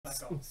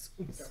Hello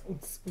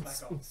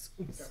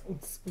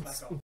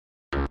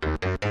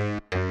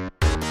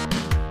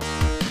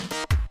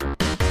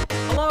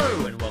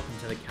and welcome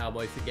to the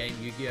Cowboy for Game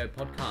Yu-Gi-Oh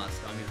podcast.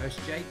 I'm your host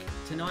Jake.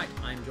 Tonight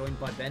I'm joined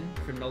by Ben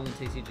from Nolan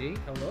TCG.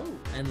 Hello.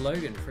 And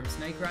Logan from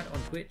Snake Rat on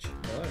Twitch.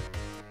 Hello.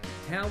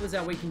 How was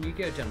our week in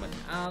Yu-Gi-Oh, gentlemen?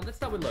 Let's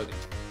start with Logan.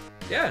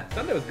 Yeah,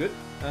 Sunday was good.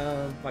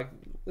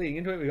 Leading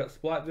into it, we got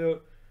Splight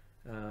built.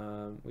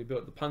 We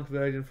built the Punk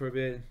version for a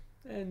bit,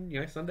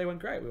 and Sunday went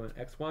great. We went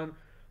X1,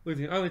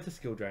 losing only to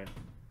Skill Drain.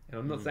 And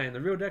I'm not saying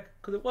the real deck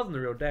because it wasn't the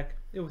real deck.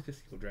 It was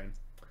just Skill Drain.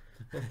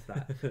 What's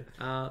that?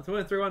 So we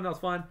went 3-1. That was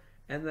fine.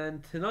 And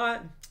then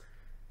tonight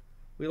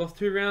we lost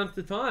 2 rounds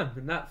to time,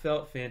 and that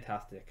felt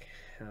fantastic.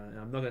 And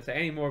I'm not going to say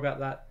any more about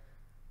that.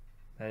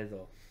 That is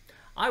all.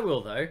 I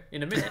will though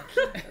in a minute.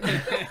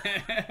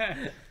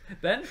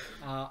 Ben,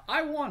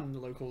 I won the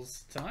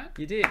locals tonight.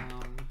 you did.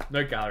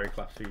 No gallery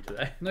claps for you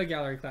today. No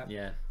gallery clap.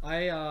 Yeah.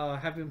 I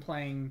have been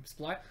playing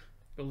Splight.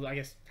 Well, I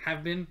guess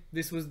have been.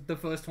 This was the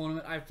first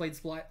tournament I've played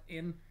Splight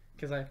in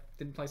because I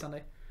didn't play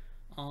Sunday.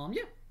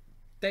 Yeah,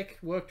 deck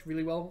worked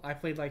really well. I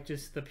played like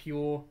just the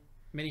pure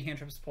many hand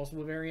traps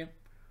possible variant.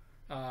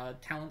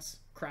 Talents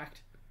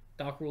cracked.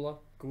 Dark Ruler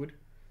good.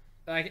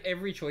 Like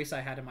every choice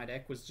I had in my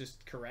deck was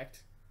just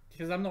correct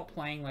because I'm not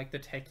playing like the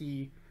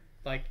techie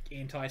like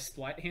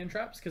anti-Splight hand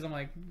traps because I'm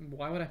like,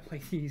 why would I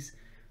play these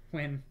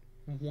when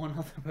one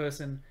other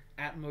person,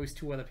 at most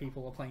 2 other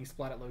people, are playing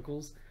Splight at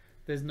locals?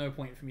 There's no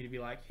point for me to be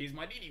like, here's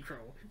my DD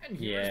Crow and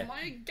here's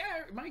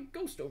my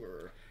Ghost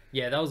Ogre.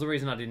 Yeah, that was the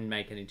reason I didn't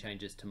make any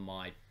changes to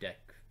my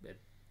deck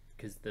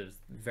because there's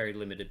very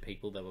limited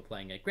people that were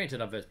playing it.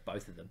 Granted, I versed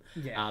both of them.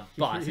 Yeah,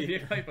 but you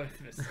did play both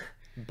of us.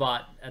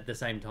 But at the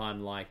same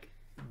time, like,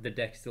 the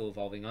deck's still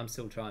evolving. I'm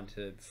still trying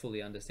to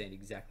fully understand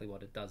exactly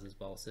what it does as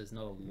well. So there's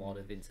not a lot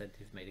of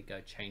incentive for me to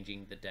go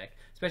changing the deck,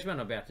 especially when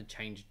I'm about to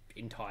change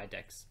entire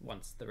decks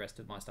once the rest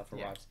of my stuff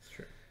arrives. That's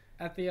true.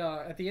 At the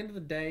end of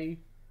the day,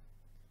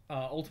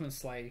 Ultimate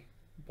Slay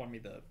won me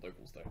the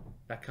locals though.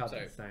 That card's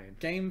insane.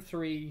 Game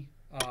 3,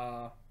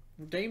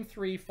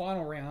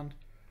 final round.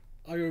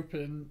 I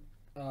open.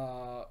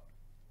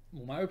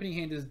 My opening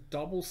hand is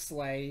Double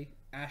Slay,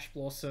 Ash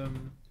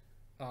Blossom,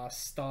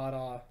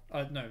 Starter.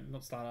 No,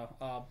 not Starter.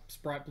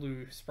 Sprite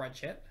Blue, Sprite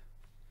Chet.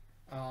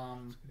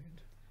 I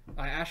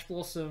Ash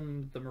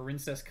Blossom the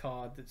Marincess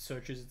card that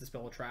searches to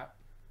dispel a trap.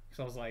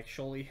 So I was like,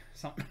 surely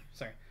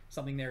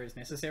something there is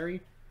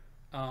necessary.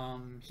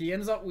 He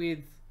ends up with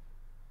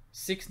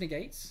 6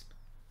 negates.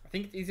 I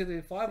think it's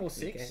either 5 or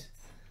 6.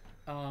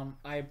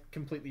 I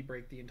completely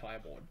break the entire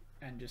board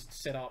and just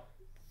set up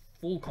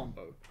full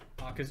combo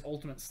because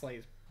Ultimate Slay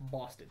is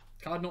bastard.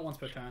 Card not once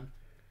per turn.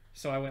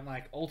 So I went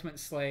like Ultimate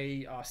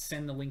Slay,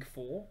 send the Link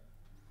 4,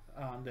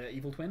 the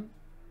Evil Twin,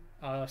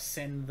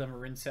 send the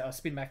Marincess,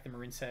 spin back the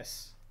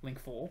Marincess Link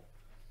 4,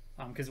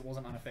 because it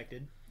wasn't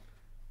unaffected.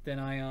 Then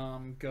I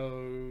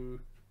go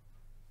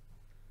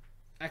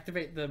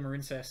activate the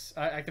Marincess,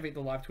 activate the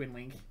Live Twin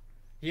Link.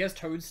 He has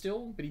Toad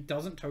still, but he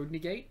doesn't Toad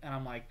negate, and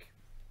I'm like,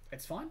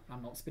 it's fine.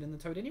 I'm not spinning the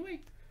Toad anyway.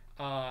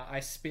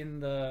 I spin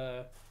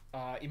the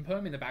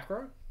Imperm in the back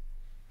row,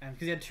 and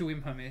because he had 2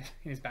 Imperm in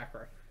his back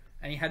row.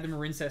 And he had the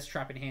Marincess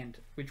trap in hand,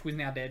 which was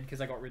now dead because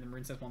I got rid of the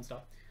Marincess monster.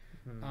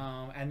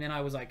 And then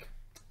I was like,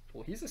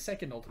 well, here's a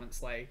second Ultimate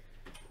Slay.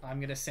 I'm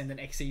going to send an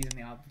Xyz and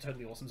now the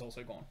Totally Awesome's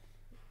also gone.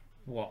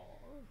 What?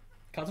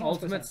 Card's not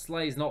Ultimate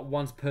Slay is not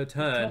once per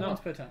turn. Not once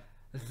per turn.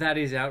 That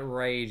is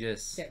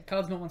outrageous. Yeah,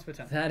 card's not once per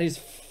turn. That is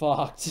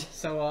fucked.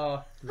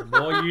 So, The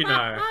more you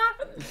know.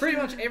 pretty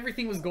much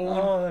everything was gone.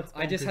 Oh, that's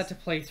I just had to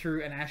play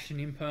through an Ash and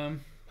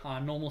Imperm,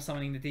 normal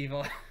summoning the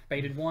Diva,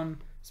 baited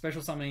 1,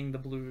 special summoning the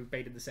blue,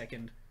 baited the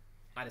 2nd.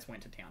 I just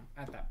went to town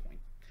at that point.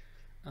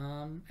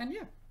 And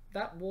yeah,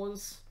 that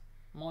was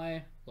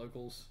my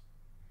locals.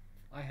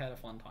 I had a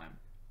fun time.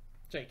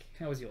 Jake,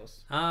 how was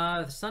yours?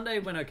 Sunday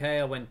went okay.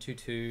 I went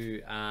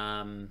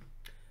 2-2.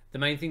 The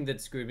main thing that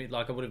screwed me,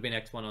 like I would have been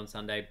X1 on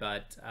Sunday,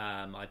 but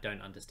I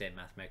don't understand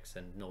mathematics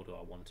and nor do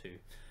I want to.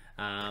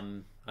 I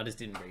just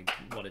didn't read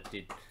what it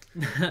did.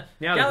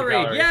 Now Gallery,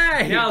 there's a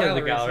gallery. yay! Now there's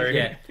a gallery.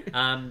 Yeah.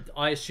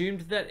 I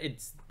assumed that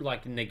it's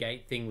like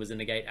negate thing was a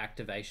negate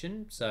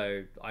activation,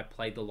 so I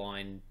played the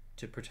line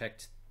to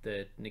protect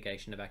the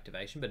negation of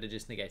activation, but it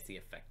just negates the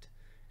effect.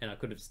 And I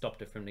could have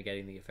stopped it from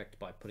negating the effect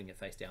by putting it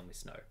face down with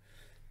snow.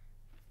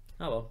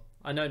 Oh well,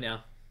 I know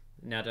now.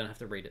 Now I don't have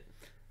to read it.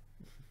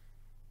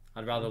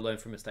 I'd rather learn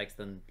from mistakes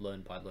than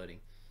learn by learning.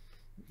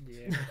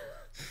 Yeah.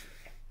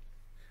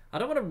 I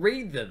don't want to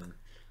read them.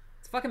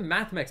 It's fucking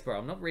mathematics, bro.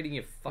 I'm not reading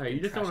your fucking No, you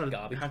just trash don't want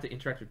garbage. to have to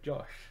interact with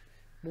Josh.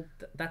 Well,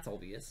 that's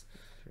obvious.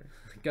 Sure.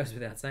 It goes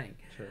without saying.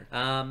 Sure.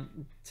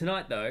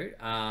 Tonight, though,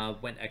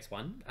 went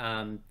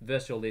X1.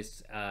 Virtual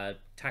list,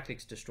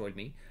 Tactics destroyed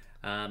me.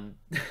 When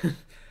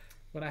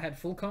I had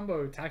full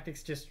combo,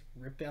 Tactics just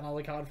ripped down all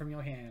the card from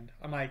your hand.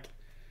 I'm like,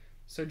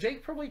 so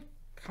Jake probably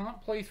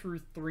can't play through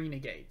 3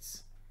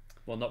 negates.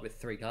 Well, not with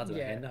 3 cards in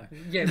my hand, no.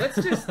 Yeah, let's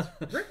just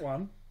rip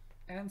one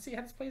and see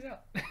how this plays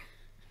out.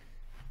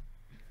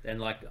 And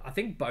like, I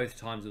think both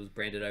times it was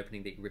branded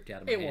opening that you ripped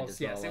out of my It hand was, as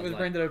well. yes. I It was like,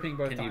 branded opening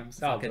both can you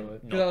times. I'll fucking do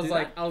it. not Because I was do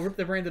like, that? I'll rip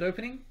the branded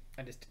opening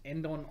and just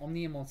end on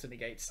Omni and Monster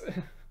Negates.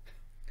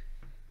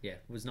 Yeah,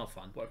 it was not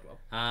fun. Worked well.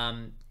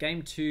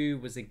 Game 2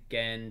 was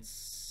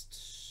against.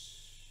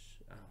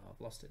 Oh, I've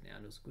lost it now.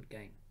 And it was a good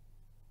game.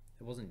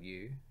 It wasn't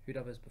you. Who did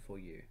I verse before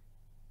you?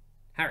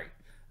 Harry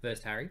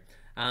versus Harry.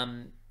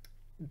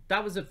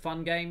 That was a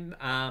fun game.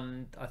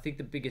 I think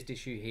the biggest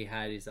issue he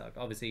had is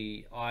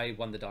obviously I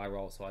won the die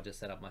roll, so I just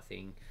set up my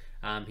thing.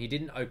 He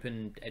didn't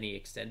open any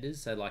extenders,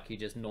 so like he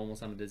just normal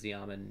summoned his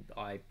arm, and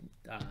I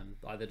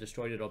either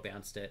destroyed it or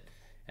bounced it,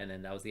 and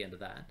then that was the end of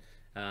that.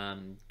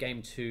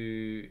 Game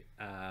 2,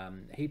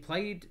 he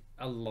played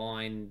a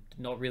line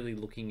not really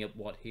looking at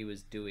what he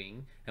was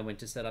doing, and went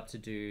to set up to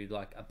do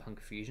like a punk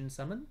fusion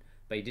summon,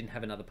 but he didn't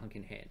have another punk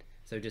in hand,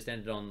 so it just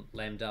ended on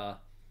Lambda,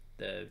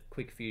 the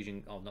quick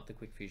fusion, not the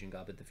quick fusion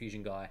guy, but the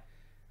fusion guy,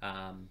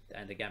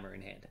 and a gamma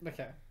in hand.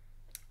 Okay.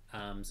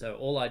 So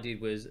all I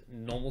did was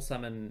normal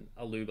summon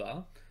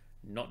Aluba,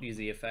 not use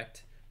the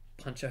effect,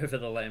 punch over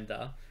the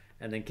Lambda,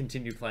 and then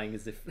continue playing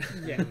as if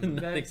Yeah,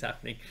 nothing's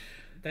happening.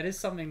 That is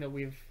something that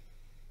we've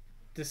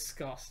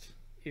discussed,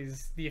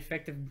 is the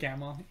effect of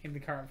Gamma in the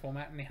current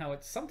format and how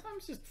it's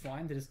sometimes just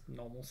fine to just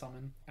normal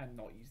summon and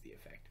not use the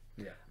effect.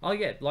 Yeah. Oh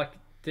yeah, like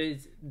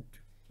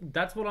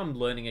that's what I'm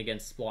learning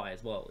against Sply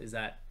as well, is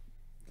that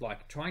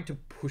like trying to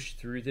push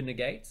through the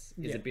negates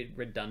is Yeah. a bit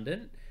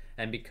redundant,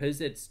 and because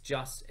it's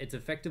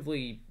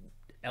effectively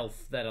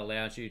elf that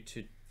allows you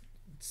to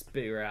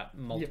spear out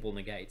multiple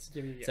negates.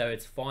 Yeah. So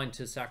it's fine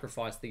to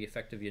sacrifice the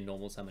effect of your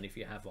normal summon if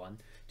you have one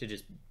to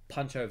just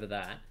punch over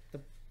that.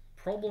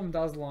 Problem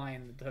does lie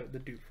in the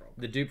Dupe Frog.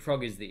 The dupe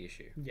frog is the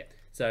issue. Yeah.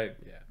 So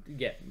Yeah.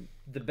 yeah,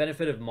 the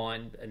benefit of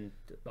mine, and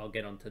I'll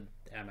get onto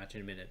our match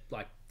in a minute.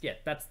 Like, yeah,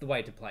 that's the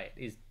way to play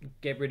it: is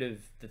get rid of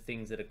the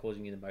things that are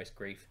causing you the most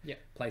grief. Yeah.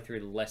 Play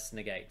through less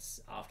negates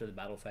after the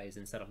battle phase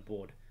and set up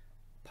board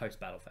post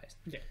battle phase.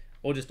 Yeah.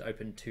 Or just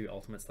open 2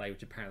 Ultimate Slay,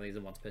 which apparently is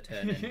a once per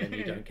turn, and then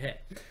you don't care.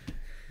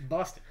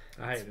 Busted.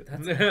 I hate it.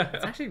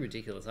 It's actually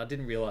ridiculous. I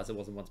didn't realize it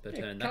wasn't once per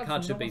turn. That card's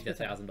card should not be once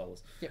per turn.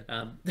 $1,000.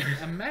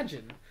 Yeah.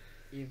 Imagine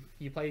if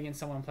you play against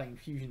someone playing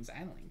fusions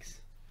and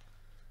links,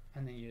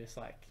 and then you're just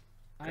like,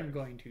 I'm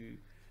going to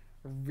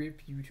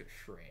rip you to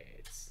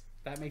shreds.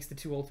 That makes the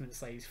 2 Ultimate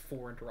Slays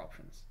 4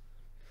 interruptions.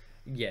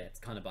 Yeah, it's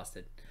kind of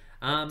busted.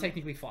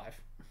 Technically 5.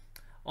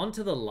 On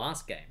to the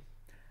last game.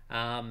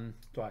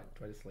 Do I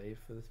just leave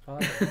for this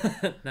part?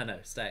 No,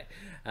 stay.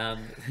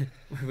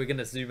 We're going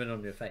to zoom in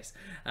on your face.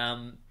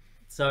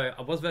 So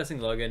I was versing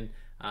Logan.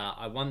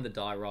 I won the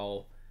die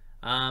roll.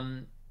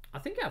 I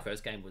think our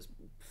first game was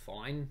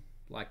fine.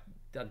 Like,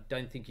 I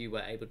don't think you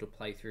were able to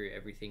play through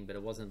everything, but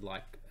it wasn't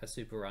like a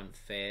super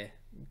unfair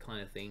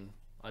kind of thing.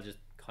 I just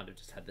kind of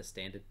just had the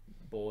standard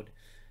board.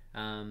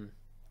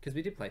 Because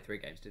we did play 3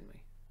 games, didn't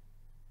we?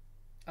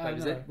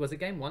 Wait, was it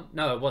game 1?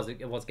 No, it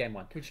was game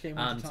 1. Which game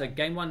was the So time?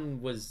 game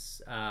 1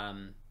 was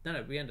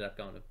no, we ended up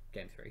going to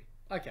game 3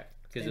 Okay.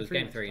 because it was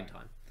game 3 in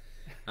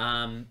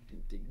time.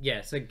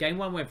 Yeah, so game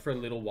 1 went for a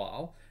little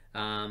while,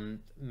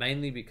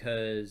 mainly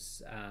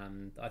because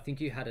I think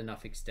you had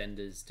enough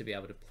extenders to be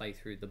able to play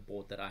through the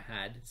board that I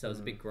had, so it was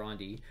a bit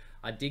grindy.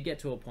 I did get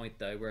to a point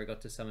though where I got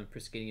to summon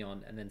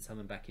Priscinion and then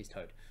summon back his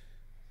Toad.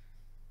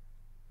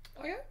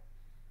 Okay.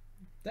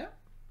 Yeah.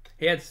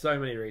 He had so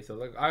many resources.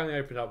 Like, I only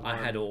opened up one.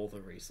 I had all the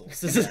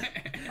resources.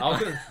 I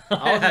was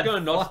had going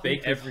to not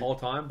fucking speak this whole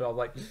time, but I was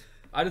like,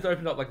 I just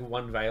opened up like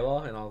one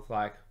Veiler, and I was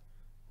like,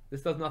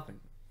 this does nothing.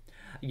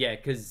 Yeah,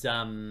 because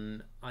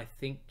I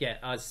think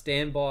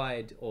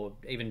Standby or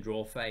even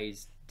Draw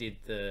Phase did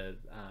the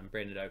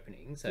branded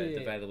opening, so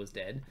the Veiler was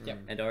dead,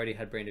 and I already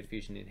had branded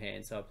fusion in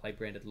hand, so I played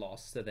branded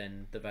loss. So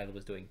then the Veiler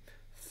was doing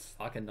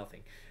fucking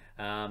nothing,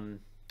 and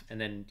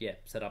then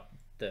set up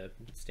the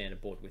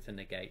standard board with a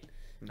negate,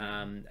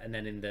 and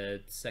then in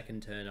the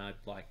second turn I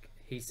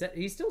you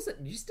still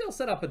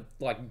set up a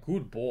like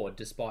good board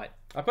despite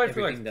I played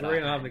for like everything that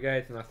 3.5 had.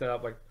 negates, and I set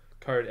up like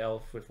Code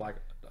Elf with like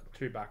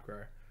 2 back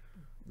row.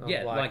 I was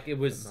Yeah, like it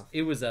was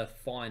enough. a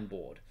fine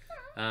board.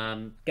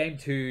 Game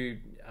 2,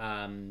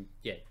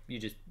 you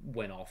just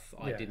went off.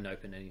 I Yeah. didn't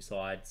open any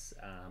sides.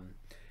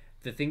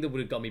 The thing that would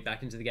have got me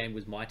back into the game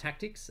was my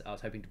tactics. I was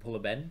hoping to pull a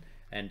Ben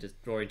and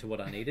just draw into what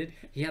I needed.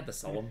 He had the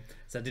Solemn,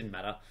 so it didn't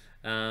matter.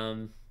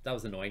 That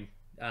was annoying.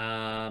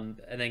 And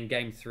then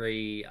game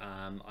 3,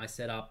 I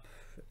set up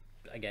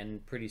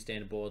again pretty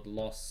standard board.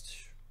 Lost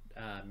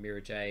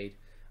Mirror Jade.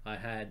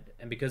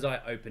 And because I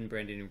opened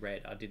branded in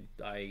red,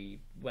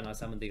 when I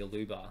summoned the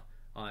Aluba,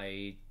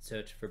 I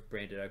searched for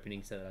branded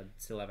opening so that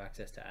I'd still have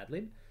access to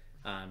Adlib,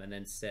 and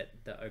then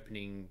set the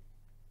opening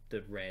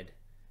the red,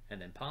 and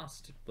then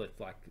passed with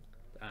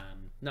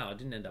no, I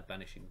didn't end up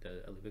banishing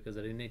the Aluba because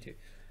I didn't need to.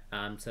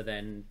 So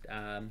then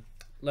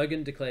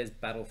Logan declares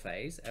battle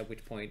phase, at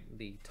which point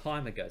the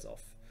timer goes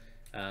off,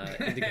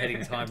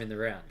 indicating time in the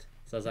round.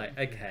 So I was like,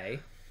 okay,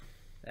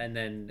 and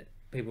then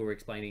people were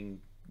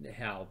explaining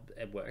how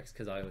it works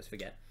because I always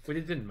forget. But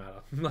it didn't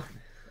matter.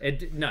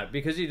 No,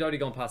 because you'd already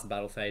gone past the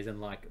battle phase, and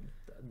like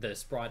the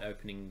sprite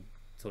opening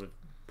sort of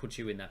puts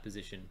you in that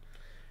position.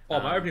 Oh,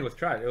 my opening was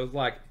trash. It was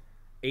like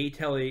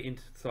E-Telly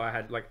into, so I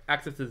had like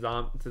access to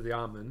the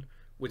Armand,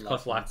 which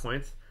costs life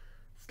points.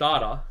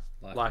 Starter,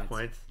 life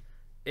points.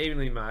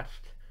 Evenly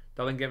matched.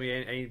 Doesn't get me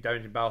any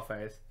damage in battle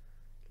phase.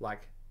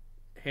 Like,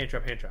 hand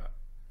trap.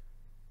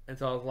 And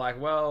so I was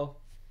like, well,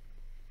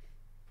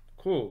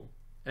 cool.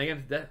 And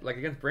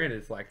against Brandon,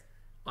 it's like,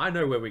 I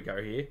know where we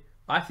go here.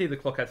 I see the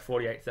clock has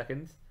 48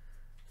 seconds.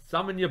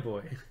 Summon your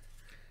boy.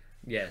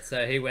 Yeah,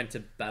 so he went to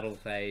battle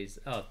phase.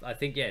 Oh, I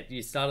think, yeah,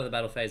 you started the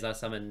battle phase. I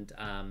summoned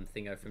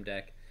Thingo from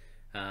deck.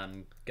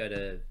 Go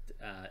to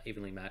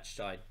evenly matched.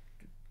 I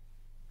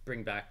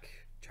bring back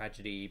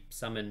Tragedy,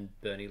 summon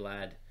Bernie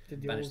Lad,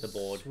 banish the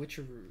board.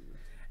 Switcheroo.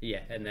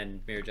 Yeah, and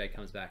then Mirror J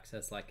comes back. So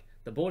it's like,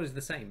 the board is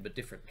the same, but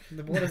different.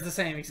 The board is the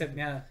same, except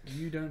now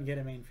you don't get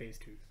a main phase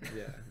 2.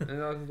 Yeah.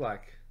 And I was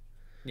like...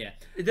 Yeah,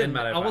 it didn't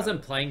matter. I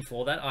wasn't playing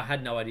for that. I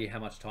had no idea how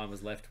much time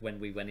was left when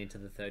we went into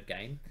the third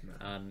game.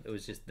 No. It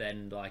was just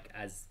then, like,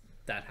 as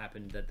that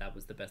happened, that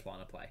was the best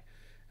line of play.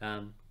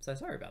 So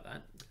sorry about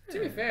that. To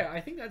be fair,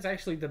 I think that's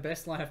actually the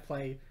best line of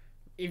play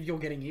if you're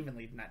getting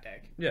evenly in that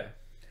deck. Yeah.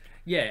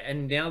 Yeah,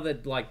 and now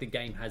that like the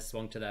game has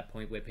swung to that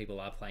point where people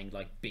are playing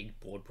like big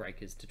board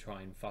breakers to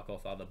try and fuck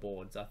off other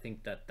boards, I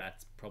think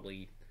that's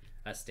probably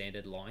a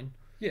standard line.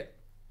 Yeah,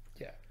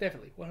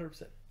 definitely,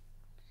 100%.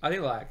 I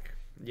think like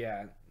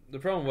the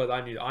problem was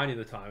I knew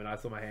the time and I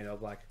saw my hand. I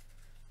was like,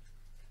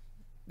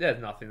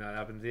 there's nothing that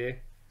happens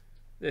here.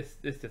 This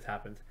just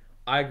happens.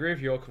 I agree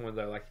with your comment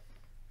though. Like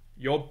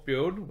your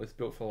build was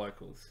built for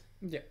locals.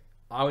 Yeah,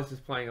 I was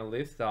just playing a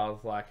list that I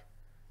was like,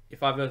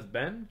 if I verse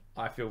Ben,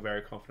 I feel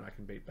very confident I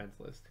can beat Ben's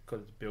list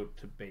because it's built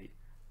to beat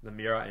the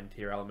mirror and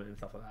tier element and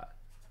stuff like that,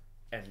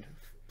 and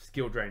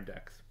skill drain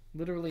decks.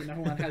 Literally, no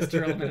one has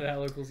tier element at our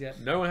locals yet.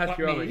 No one has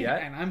tier element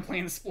yet, and I'm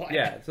playing the Splite.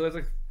 Yeah, so there's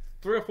like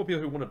 3 or 4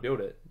 people who want to build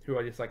it, who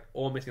are just like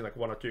all missing like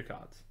 1 or 2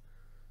 cards,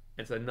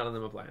 and so none of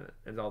them are playing it.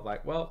 And so I was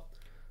like, well,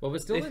 we're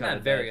still in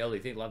that very early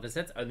thing. Like the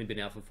set's only been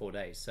out for 4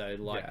 days, so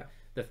like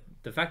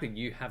the fact that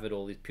you have it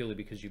all is purely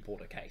because you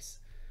bought a case.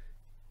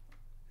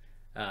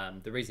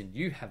 The reason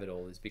you have it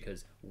all is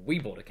because we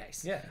bought a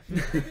case. Yeah. You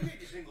get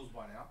your singles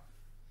by now.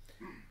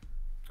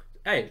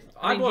 Hey,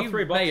 I bought mean,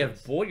 3 you boxes. may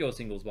have bought your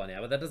singles by now,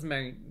 but that doesn't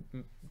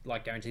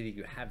guarantee that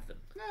you have them.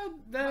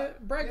 No,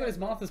 Brad got his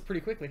Martha's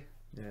pretty quickly.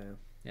 Yeah.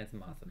 Yeah, it's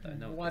Martha though.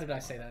 No, Why did I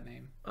say that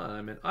name? I don't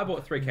know, man. I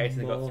bought 3 cases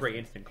and got 3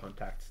 instant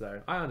contacts,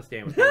 so I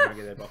understand when people don't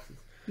get their boxes.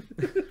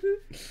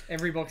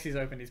 Every box he's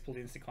opened, he's pulled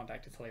instant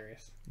contact. It's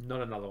hilarious.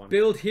 Not another one.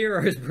 Build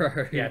heroes,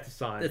 bro. Yeah, it's a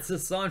sign. It's a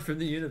sign from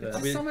the universe.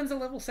 The summons a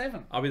level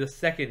 7. I'll be the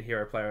 2nd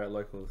hero player at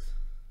locals.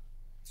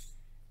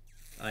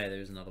 Oh yeah, there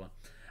is another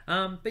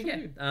one. But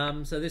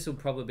yeah, so this will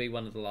probably be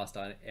one of the last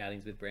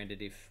outings with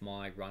Branded if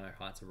my Rhino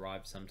Heights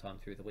arrive sometime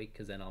through the week,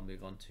 because then I'll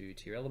move on to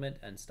Tier Element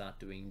and start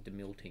doing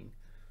demilting.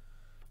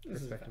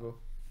 Respectable.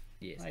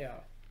 Yes.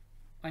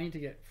 I need to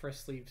get fresh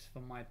sleeves for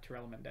my tier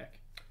element deck.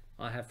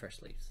 I have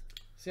fresh leaves.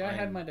 See, I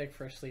had my deck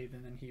fresh sleeved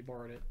and then he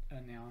borrowed it,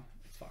 and now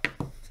it's fucked.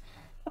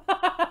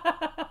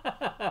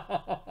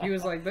 He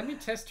was like, let me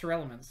test tier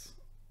elements,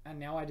 and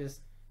now I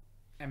just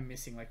am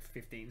missing like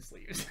 15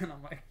 sleeves, and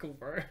I'm like, cool,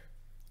 bro.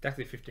 It's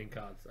actually 15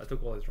 cards. I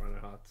took all his Rhino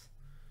Hearts.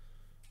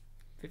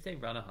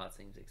 15 Runner Heart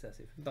seems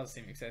excessive. It does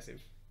seem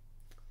excessive.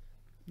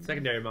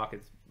 Secondary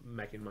market's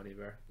making money,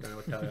 bro. Don't know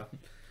what to tell you.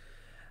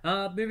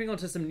 Moving on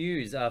to some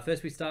news.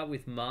 First, we start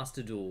with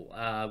Master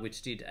Duel,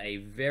 which did a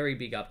very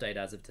big update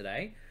as of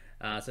today.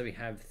 So we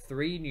have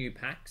 3 new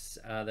packs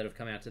that have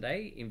come out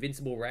today.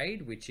 Invincible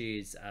Raid, which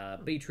is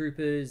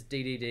B-Troopers,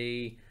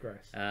 DDD,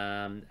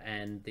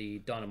 and the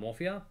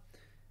Dynamorphia.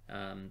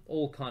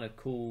 All kind of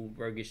cool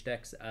roguish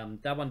decks.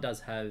 That one does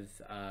have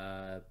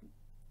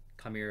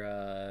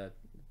Chimera...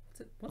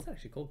 What's that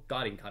actually called?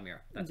 Guardian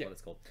Chimera. That's what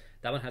it's called.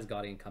 That one has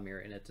Guardian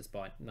Chimera in it,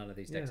 despite none of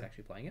these decks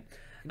actually playing it.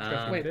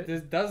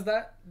 Wait, does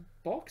that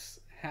box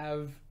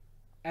have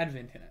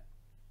Advent in it?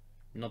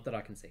 Not that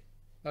I can see.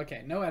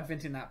 Okay, no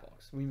Advent in that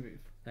box. We move.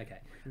 Okay.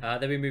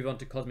 Then we move on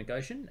to Cosmic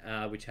Ocean,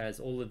 which has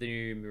all of the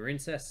new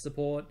Marincest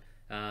support,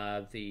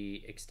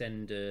 the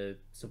extender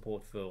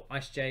support for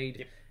Ice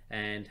Jade,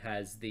 and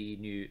has the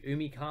new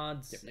Umi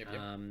cards.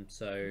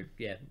 So,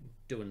 yeah,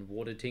 doing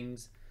water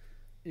tings.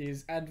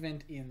 Is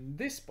Advent in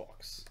this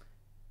box?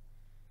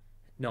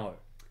 No.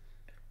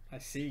 I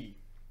see.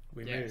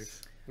 We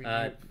move. We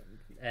move.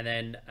 And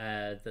then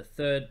the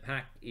third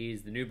pack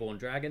is the Newborn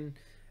Dragon.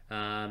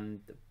 A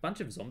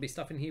bunch of zombie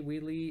stuff in here,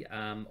 weirdly.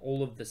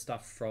 All of the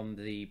stuff from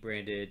the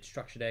branded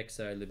structure deck,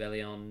 so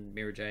Libellion,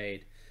 Mirror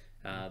Jade,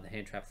 the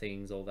hand trap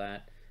things, all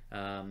that.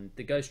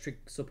 The Ghost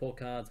Trick support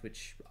cards,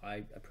 which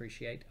I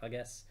appreciate, I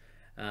guess.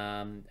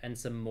 And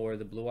some more of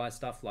the Blue Eyes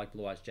stuff, like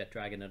Blue Eyes Jet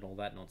Dragon and all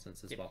that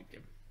nonsense as well.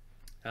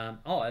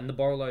 And the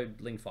Borrowload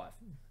Ling 5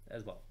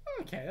 as well.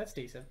 Okay, that's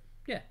decent.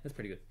 Yeah, that's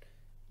pretty good.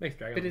 Makes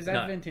Dragon. But is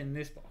Advent in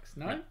this box?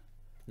 No?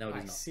 No, it is I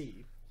not.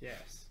 see.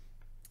 Yes.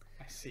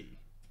 I see.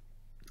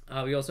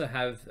 We also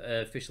have,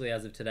 officially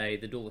as of today,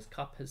 the Duelist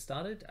Cup has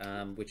started,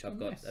 which I've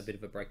got a bit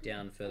of a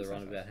breakdown further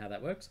on about how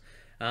that works.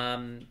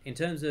 In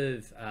terms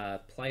of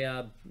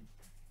player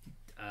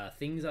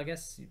things, I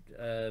guess.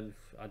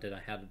 I don't know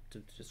how to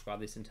describe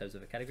this in terms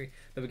of a category,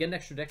 but we get an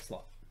extra deck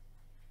slot,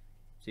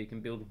 so you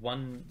can build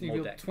one You more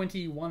build deck.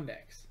 21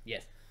 decks.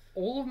 Yes,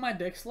 All of my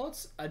deck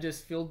slots are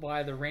just filled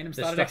by the random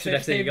The starter decks structure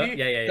decks that you got?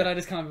 Yeah. that I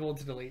just can't be able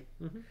to delete.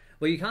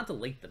 well, you can't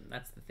delete them.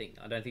 That's the thing.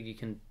 I don't think you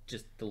can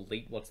just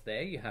delete what's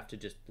there. You have to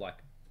just like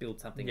build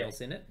something Yeah.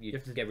 else in it. You You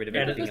have to get rid of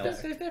edit everything the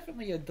else. There's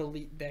definitely a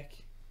delete deck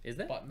Is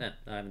there? button. No,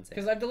 I haven't seen.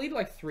 Because I've deleted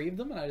like 3 of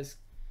them, and I just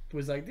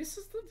was like, this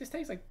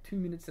takes like 2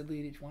 minutes to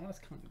delete each one. I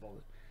just can't be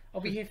bothered. I'll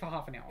be here for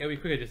half an hour. It'll be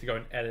quicker just to go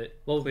and edit.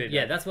 Well, clear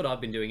yeah, deck. that's what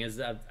I've been doing. As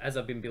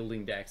I've been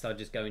building decks, I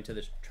just go into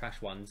the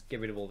trash ones, get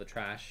rid of all the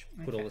trash,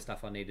 put all Okay. the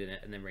stuff I need in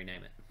it, and then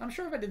rename it. I'm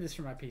sure if I did this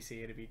from my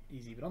PC, it'd be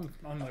easy, but on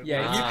mobile.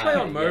 Yeah, you Ah, play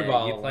on yeah,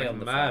 mobile. you play like on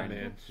the mad, phone.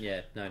 man.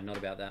 Yeah, no, not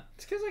about that.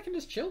 It's because I can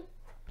just chill.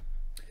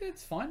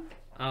 It's fine.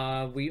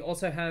 We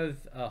also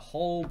have a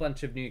whole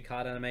bunch of new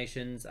card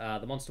animations.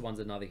 The monster ones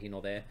are neither here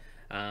nor there.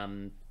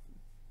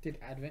 Did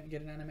Advent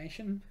get an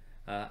animation?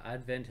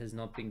 Advent has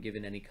not been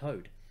given any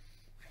code.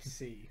 I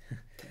see.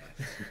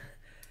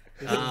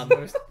 Um,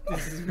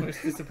 This is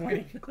most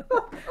disappointing.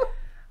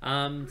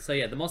 So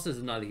yeah, the monsters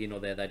are neither here nor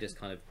there. They just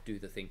kind of do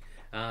the thing.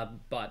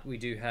 But we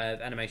do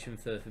have animation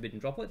for forbidden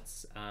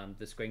droplets.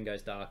 The screen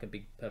goes dark, a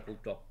big purple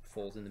drop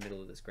falls in the middle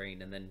of the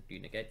screen, and then you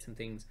negate some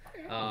things.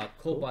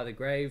 Called by the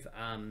grave.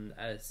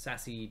 A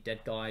sassy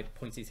dead guy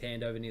points his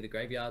hand over near the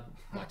graveyard,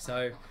 like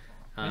so.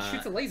 It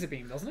shoots a laser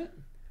beam, doesn't it?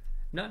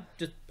 No,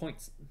 just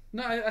points.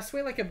 No, I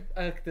swear, like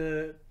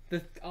the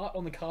art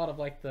on the card of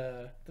like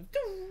the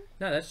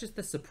No, that's just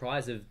the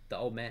surprise of the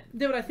old man.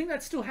 no, but I think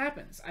that still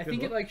happens. I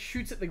think it look. like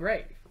shoots at the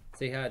grave.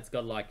 See how it's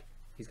got like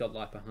he's got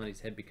light behind his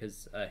head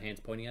because a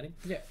hand's pointing at him.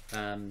 Yeah.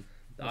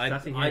 I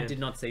sassy hand. did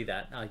not see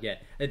that. Yeah,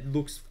 it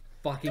looks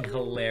fucking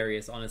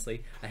hilarious.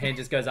 Honestly, a hand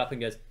just goes up and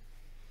goes.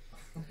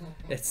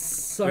 It's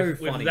so with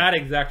funny. that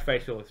exact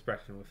facial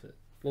expression with it.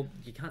 Well,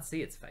 you can't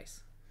see its face.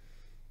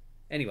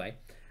 Anyway,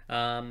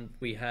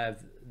 we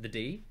have the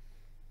D.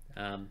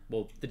 Well,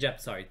 the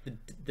the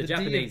The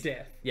Japanese. D of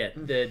death. Yeah,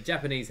 the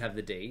Japanese have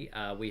the D.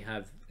 We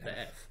have the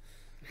F.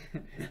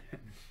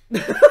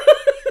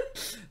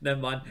 Never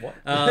mind.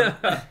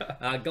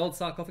 What? Gold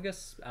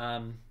sarcophagus.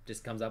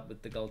 Just comes up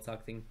with the gold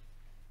sarc thing.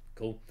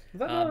 Cool. Is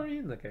that already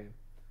in the game?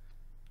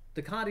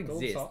 The card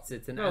Gold exists. sarc?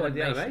 It's an No, like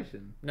animation. the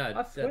animation. No,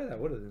 I swear that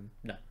would have been.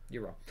 no,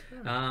 you're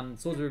wrong.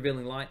 Swords of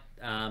Revealing Light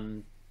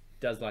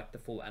does like the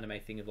full anime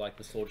thing of like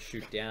the sword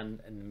shoot down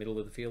in the middle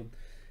of the field.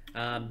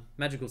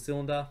 Magical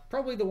Cylinder.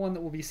 Probably the one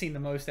that will be seen the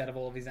most out of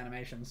all of these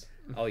animations.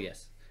 Oh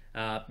yes.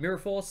 Mirror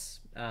Force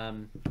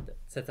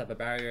sets up a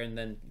barrier and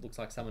then looks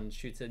like someone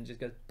shoots it and just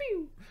goes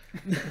pew.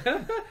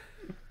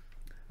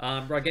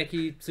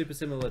 Raigeki, super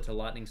similar to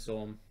Lightning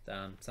Storm.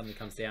 Something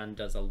comes down,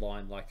 does a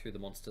line like through the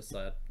monster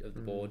side of the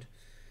board.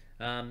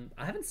 I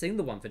haven't seen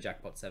the one for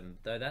Jackpot 7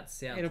 though. That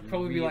sounds It'll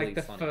probably really be like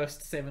the funny.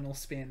 first 7 will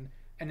spin,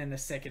 and then the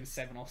second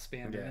 7 will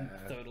spin, and then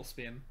Yeah. the third will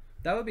spin.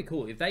 That would be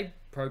cool if they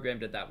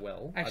programmed it that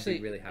well. Actually, I'd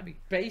be really happy.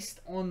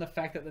 Based on the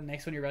fact that the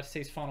next one you're about to see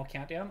is Final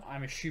Countdown,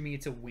 I'm assuming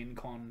it's a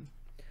WinCon.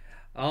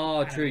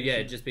 Oh, true. Yeah,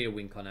 animation. just be a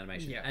WinCon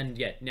animation. Yeah. And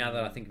yeah, now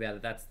that I think about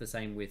it, that's the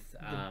same with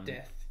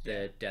death.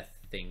 death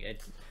thing.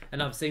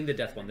 And I've seen the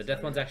death one. The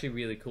death one's actually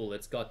really cool.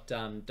 It's got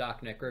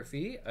Dark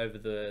Necrophy over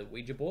the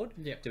Ouija board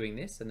Yep. doing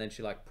this, and then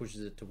she like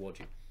pushes it towards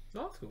you.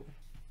 Oh, that's cool.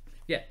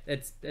 Yeah,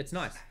 it's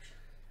nice.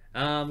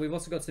 We've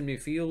also got some new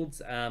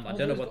fields. I All don't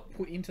know those what. got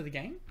put into the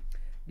game.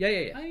 Yeah.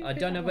 I I picked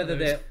don't know up one of whether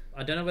those.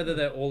 I don't know whether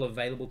they're all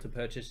available to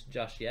purchase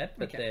just yet,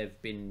 but Okay.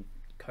 they've been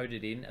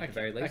coded in at the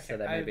very least, so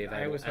okay. they may be I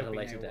available was at a hoping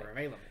later they date. were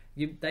available.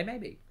 They may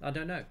be. I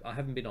don't know. I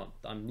haven't been on.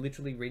 I'm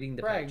literally reading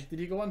the Bragg, page. did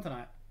you go on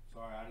tonight?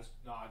 Sorry, I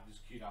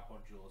just queued up on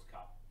Jeweler's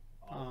Cup.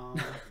 Oh.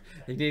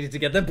 He needed to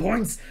get the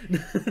points.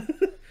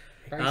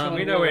 Bragg's Um, one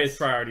We of know where yours. his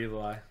priorities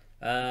lie.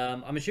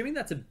 I'm assuming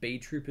that's a B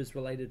Troopers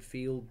related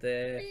field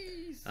there.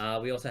 Please.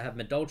 We also have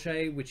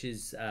Medolce, which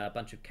is a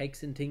bunch of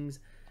cakes and tings.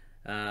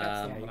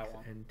 That's the Um, one that I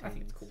want. and I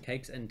think it's cool.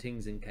 cakes and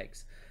tings and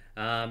cakes.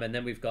 And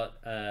then we've got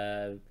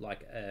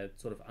like a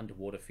sort of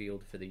underwater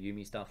field for the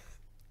Yumi stuff.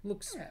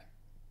 Looks Yeah.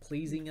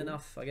 pleasing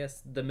enough, I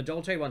guess. The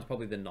Medolce one's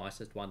probably the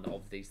nicest one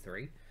of these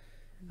three.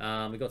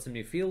 We got some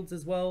new fields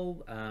as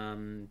well.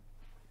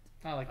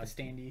 I like the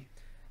standee.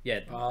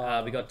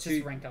 Yeah, we got Just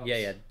two rank ups.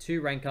 Yeah,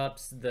 2 rank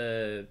ups.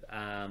 The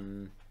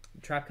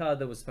trap card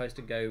that was supposed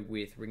to go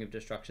with Ring of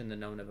Destruction that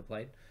no one ever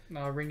played.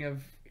 Ring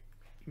of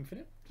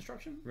Infinite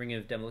Destruction? Ring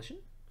of Demolition.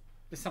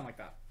 There's something like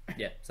that.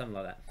 Yeah, something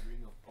like that.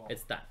 Ring of Pop.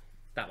 It's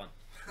that one.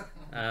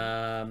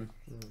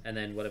 And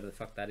then whatever the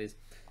fuck that is,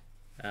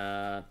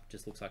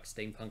 just looks like a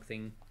steampunk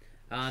thing.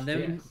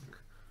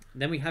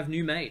 Then we have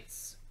new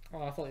mates.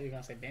 Oh, I thought you were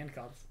going to say band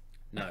cards.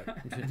 No,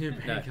 New no,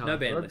 band no card.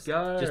 band Let's list.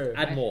 go. Just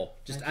add more.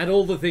 Just add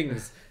all the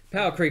things.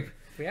 Power creep.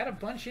 If we add a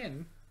bunch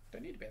in,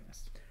 don't need a band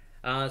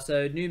list.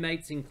 So new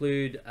mates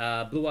include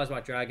Blue Eyes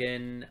White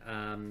Dragon,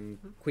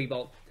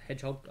 Quebolt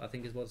Hedgehog, I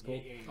think is what it's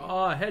called.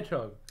 Oh,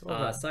 hedgehog.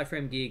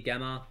 Cyframe Gear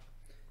Gamma.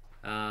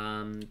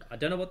 I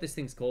don't know what this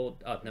thing's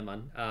called. Oh, never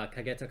mind.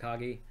 Kageta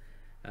Kage.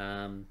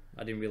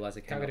 I didn't realize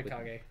it came Kage up to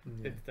with. Kage.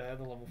 It's the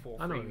level 4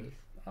 I know free it is.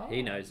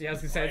 He knows. Yeah, I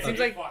was gonna say it Oh, seems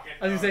you like fucking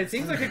I was gonna say know. it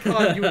seems like a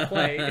card you would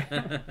play.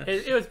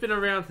 It's been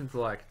around since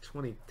like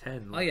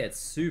 2010. Oh yeah, it's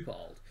super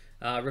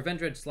old.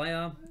 Revenge Red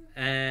Slayer,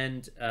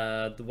 and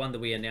the one that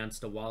we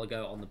announced a while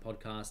ago on the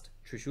podcast,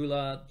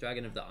 Trishula,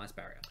 Dragon of the Ice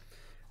Barrier.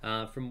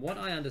 From what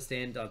I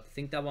understand, I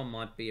think that one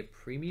might be a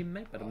premium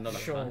mate, but I'm not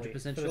Surely,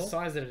 100% for the sure.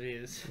 size that it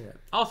is. Yeah.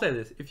 I'll say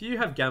this: if you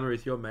have Gamma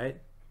as your mate,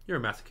 you're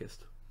a masochist.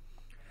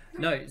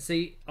 No,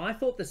 see, I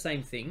thought the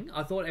same thing.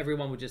 I thought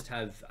everyone would just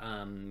have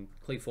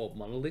Cleefort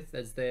Monolith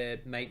as their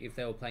mate if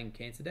they were playing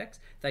cancer decks.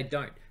 They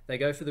don't. They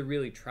go for the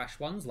really trash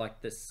ones,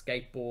 like the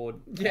skateboard.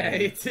 Yeah,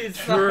 and- it's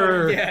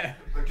True. yeah.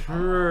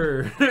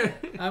 True.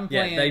 I'm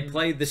Yeah, playing. they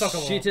play the Soccer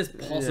Ball. shittest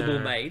possible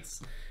Yeah.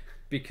 mates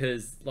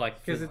because, like,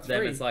 for 'Cause it's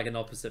them free. it's like an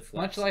opposite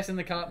flex.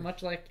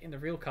 Much like in the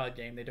real card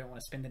game, they don't want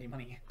to spend any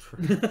money.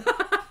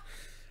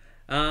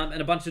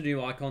 And a bunch of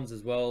new icons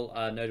as well.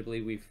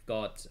 Notably, we've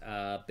got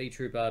B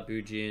Trooper,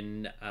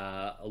 Bujin,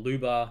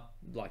 Aluba,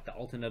 like the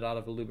alternate art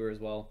of Aluba as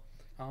well.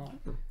 Oh,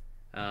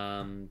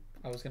 Um,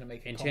 I was gonna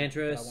make a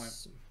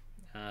Enchantress,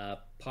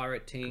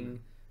 Pirate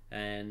Ting,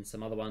 and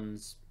some other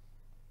ones.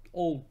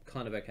 All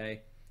kind of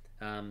okay.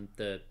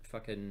 The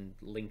fucking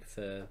link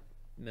for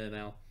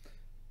Mermail.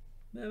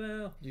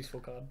 Mermail. useful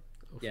card.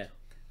 Yeah.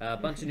 A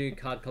bunch of new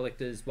card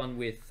collectors. One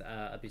with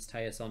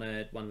Abysteus on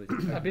it. One with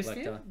Abystia?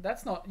 Collector.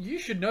 That's not. You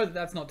should know that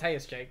that's not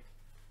Teus, Jake.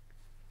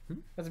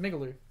 That's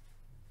Migaloo.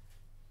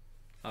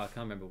 Oh, I can't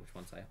remember which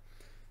one's there.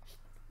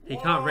 He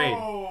can't read.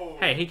 Whoa!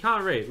 Hey, he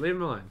can't read. Leave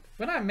him alone.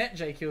 When I met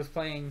Jake, he was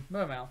playing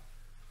Mermail.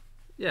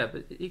 Yeah,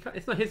 but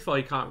it's not his fault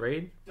he can't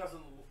read. Doesn't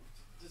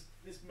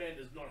this man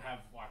does not have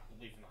like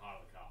belief in the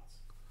heart of the cards.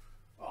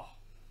 Oh,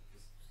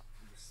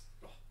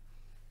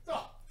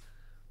 oh.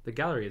 The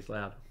gallery is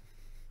loud.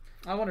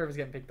 I wonder if it's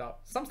getting picked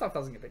up. Some stuff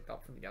doesn't get picked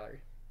up from the gallery.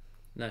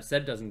 No,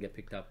 Seb doesn't get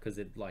picked up because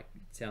it like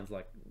sounds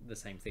like the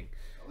same thing.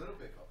 A little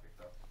bit got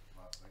picked up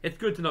last week. It's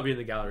good to not be in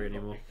the gallery Not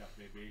anymore. picked up,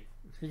 maybe.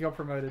 He got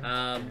promoted.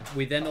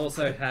 We then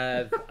also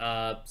have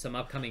some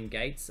upcoming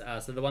gates.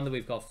 So the one that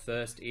we've got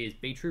first is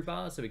B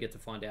Trooper, so we get to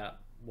find out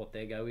what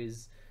their go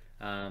is.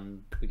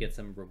 We get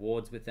some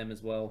rewards with them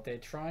as well. They're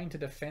trying to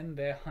defend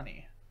their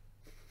honey.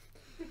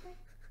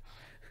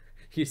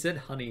 You said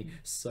honey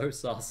so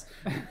sus.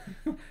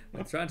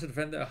 They're trying to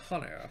defend their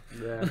honey.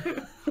 Yeah,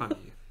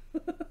 honey.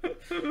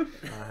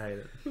 I hate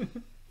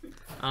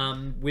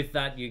it. With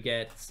that, you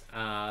get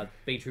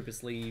B Trooper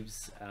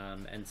sleeves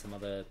and some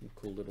other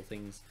cool little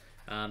things.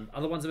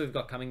 Other ones that we've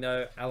got coming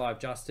though: Ally of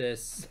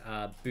Justice,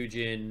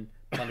 Bujin,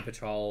 Thunder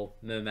Patrol,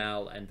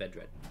 Mermail, and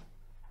Vedred.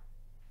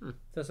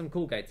 So some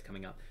cool gates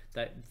coming up.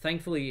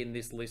 Thankfully, in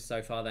this list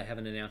so far, they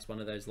haven't announced one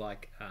of those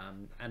like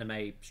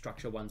anime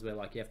structure ones where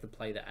like you have to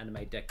play the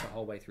anime deck the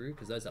whole way through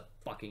because those are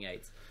fucking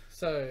eights.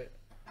 So,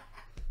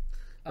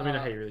 I mean,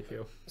 how you really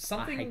feel. I hate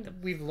something them.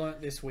 we've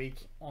learnt this week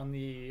on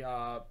the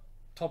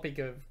topic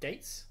of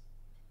gates.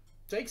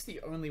 Jake's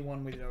the only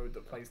one we know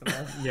that plays them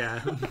all.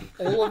 Yeah.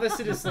 All of us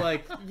are just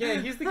like, yeah,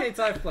 here's the gates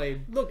I've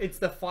played. Look, it's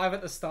the 5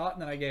 at the start,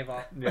 and then I gave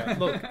up. Yeah.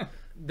 Look,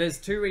 there's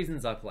two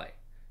reasons I play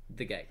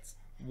the gates.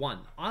 One,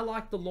 I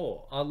like the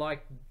lore. I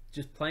like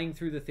just playing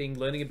through the thing,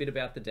 learning a bit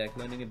about the deck,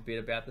 learning a bit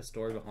about the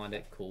story behind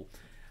it. Cool.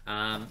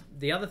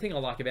 The other thing I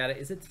like about it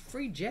is it's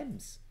free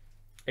gems.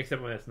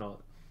 Except when it's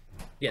not.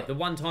 Yeah, the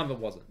one time it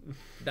wasn't.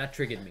 That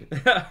triggered me.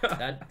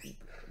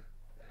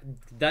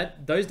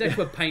 Those decks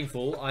were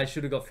painful. I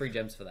should have got free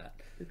gems for that.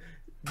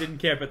 Didn't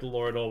care about the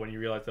lore at all when you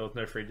realised there was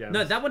no free gems.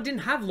 No, that one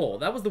didn't have lore.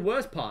 That was the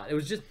worst part. It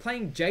was just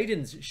playing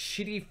Jaden's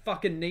shitty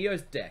fucking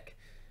Neos deck.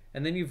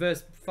 And then you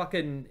verse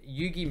fucking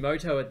Yugi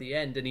Moto at the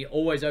end and he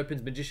always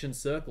opens Magician's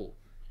Circle.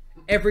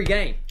 Every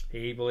game.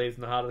 He believes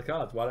in the heart of the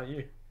cards. Why don't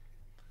you?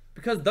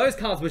 Because those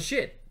cards were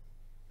shit.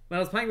 When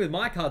I was playing with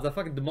my cards, I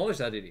fucking demolished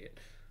that idiot.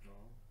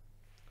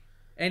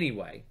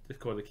 Anyway. Just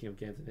call the King of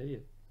Games an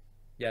idiot.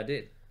 Yeah, I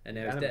did. And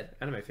now he's dead.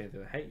 Anime fans are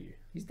gonna hate you.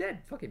 He's dead.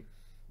 Fuck him.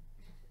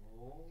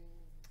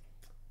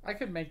 I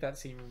could make that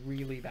seem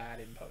really bad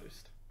in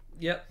post.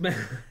 Yep.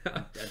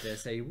 I dare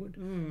say you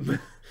would.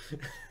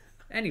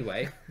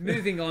 Anyway,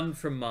 moving on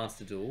from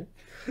Master Duel,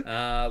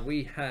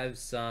 we have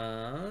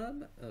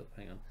some... Oh,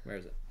 hang on. Where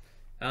is it?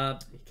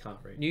 He can't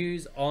read.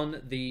 News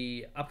on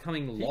the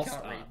upcoming He Lost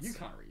can't read. Arts. You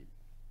can't read.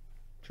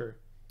 True.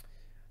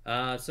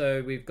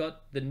 So we've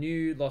got the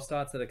new Lost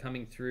Arts that are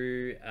coming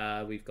through.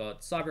 We've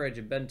got Cyber Age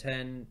of Ben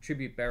 10,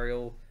 Tribute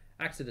Burial,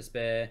 Axe of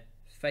Despair,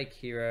 Fake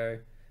Hero,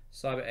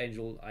 Cyber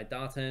Angel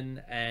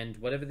Idarton, and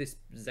whatever this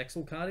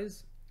Zexal card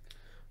is.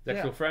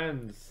 Zexal Yeah.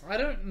 Friends. I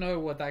don't know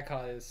what that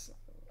card is.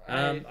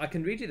 I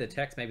can read you the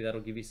text. Maybe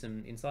that'll give you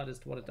some insight as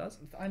to what it does.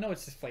 I know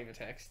it's just flavor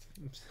text.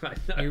 I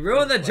know. You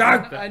ruined the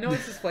joke! I know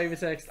it's just flavor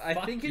text. I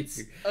Fuck think it's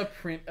you. a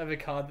print of a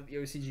card that the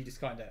OCG just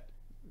kind of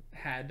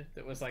had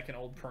that was like an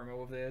old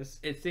promo of theirs.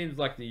 It seems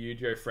like the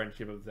Yu-Gi-Oh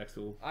friendship of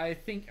Zexal. I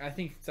think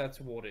that's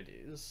what it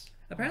is.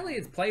 Apparently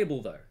it's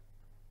playable though.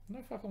 No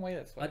fucking way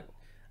that's playable.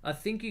 I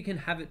think you can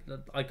have it.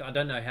 Like, I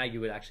don't know how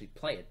you would actually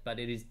play it, but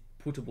it is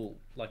puttable.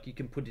 Like you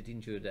can put it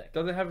into your deck.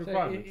 Does it have So,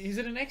 requirements? is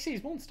it an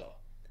Xyz monster?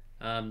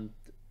 Um,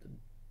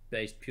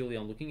 based purely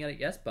on looking at it,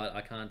 yes, but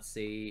I can't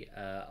see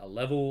a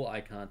level.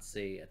 I can't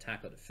see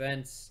attack or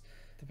defense.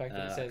 The fact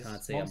that it I says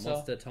can't see monster. a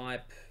monster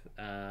type.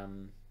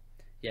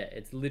 Yeah,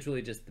 it's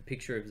literally just the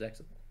picture of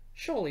Zexal.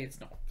 Surely it's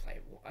not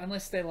playable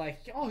unless they're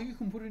like, oh, you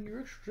can put in your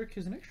extra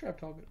as an extra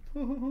target.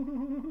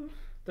 That'd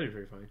be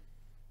pretty funny.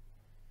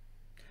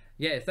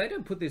 Yeah, if they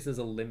don't put this as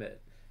a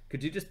limit,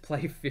 could you just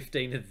play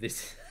 15 of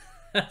this?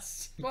 Well,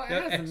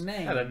 it has a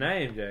name. Had a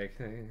name, Jake.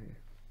 Three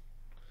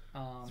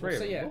so of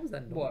them. yeah, What was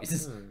that what?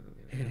 noise?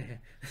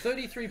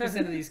 33%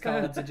 of these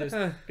cards are just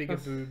bigger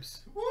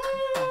boobs.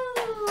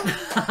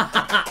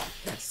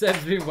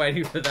 Seb's been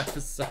waiting for that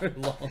for so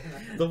long.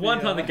 The one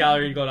time the Yeah.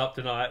 gallery got up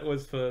tonight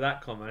was for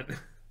that comment.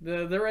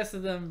 The rest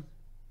of them,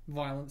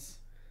 violence.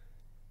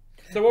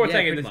 So what we're Yeah,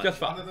 saying is pretty it's much.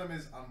 just One for... of them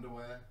is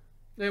underwear.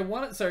 They're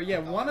one. So yeah,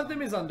 one of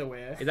them is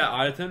underwear. Is that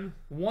Ireton?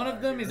 One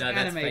of them is No, that's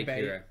anime fake bait.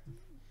 hero.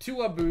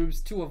 2 are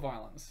boobs. 2 are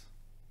violence.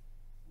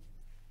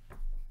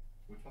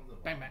 Which one's the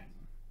Bang bang.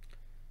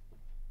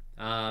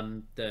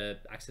 The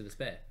Axe of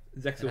Despair. It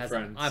Zexal has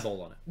Friends. an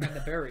eyeball on it. And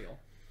the burial.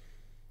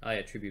 Oh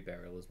yeah, Tribute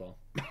Burial as well.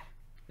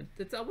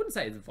 It's, I wouldn't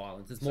say it's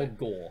violence, it's more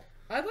gore.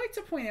 I'd like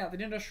to point out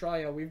that in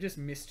Australia we've just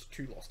missed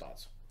 2 Lost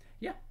Arts.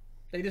 Yeah.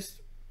 They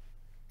just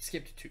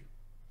skipped 2.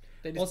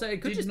 They just Also,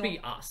 it could did just not- be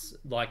us.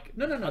 Like,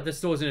 No. other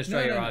stores in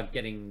Australia no. are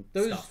getting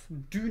Those stuff.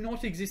 do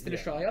not exist in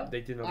Australia.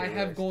 they did not I get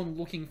have released. gone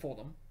looking for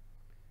them.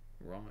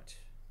 Right.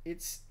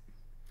 It's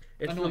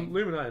It's annoying. the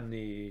Lumina and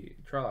the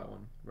Twilight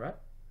one, right?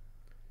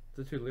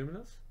 The 2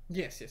 Luminas?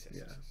 yes.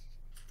 Yeah.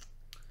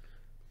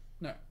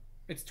 No,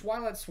 it's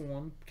Twilight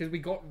Swan because we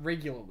got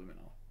regular Lumina.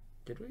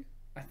 Did we?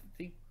 I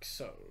think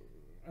so,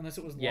 unless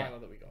it was Yeah. Lila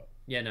that we got.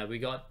 Yeah, no, we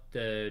got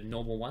the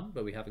normal one,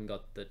 but we haven't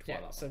got the Twilight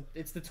Yeah, one. so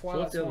it's the Twilight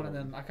what's the Swan, other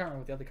and then I can't remember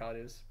what the other card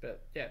is,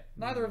 but yeah,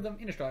 neither of them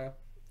in Australia.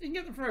 You can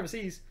get them from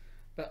overseas,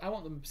 but I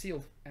want them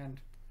sealed and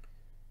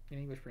in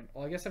English print.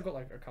 Well, I guess I've got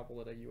like a couple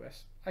that are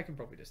US. I can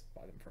probably just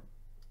buy them from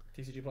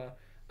TCG Player.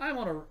 I'm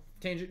on a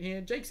tangent here.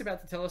 Jake's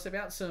about to tell us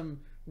about some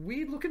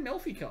weird looking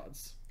Melfi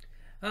cards.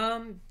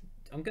 I'm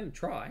going to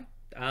try.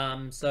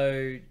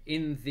 So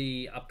in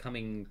the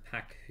upcoming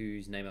pack,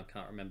 whose name I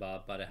can't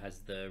remember, but it has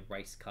the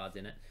race cards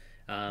in it.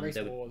 Race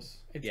there were- Wars.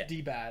 It's yeah.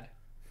 D-Bad.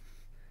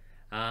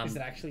 Is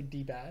it actually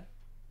D-Bad?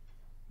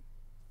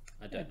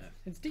 I don't know.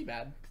 It's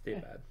D-Bad. It's too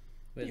bad.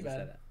 Where does it say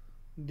D-Bad. that?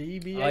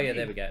 D-B-A-D. Oh yeah,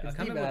 there we go. I It's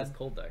can't remember what D-Bad. it's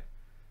called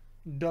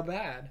though.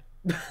 Da-Bad.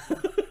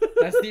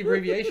 That's the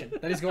abbreviation.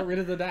 They just got rid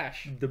of the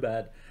dash. The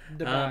bad.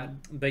 Da-Bad.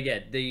 But yeah,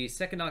 the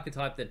second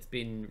archetype that's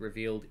been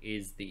revealed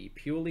is the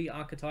purely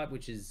archetype,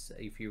 which is,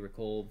 if you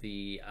recall,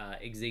 the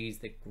Xyz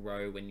that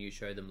grow when you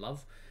show them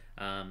love.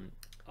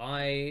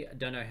 I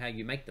don't know how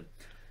you make them.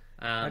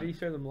 How do you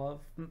show them love?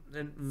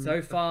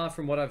 So far,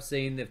 from what I've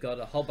seen, they've got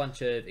a whole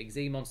bunch of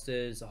Xyz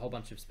monsters, a whole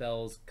bunch of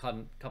spells,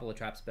 couple of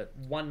traps, but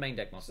one main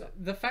deck monster.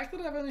 The fact that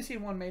I've only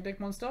seen one main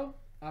deck monster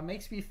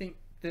makes me think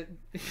that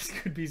this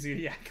could be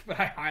Zodiac, but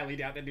I highly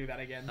doubt they do that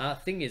again.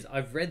 Thing is,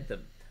 I've read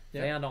them. They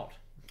Yeah. are not.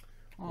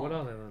 What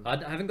are they then?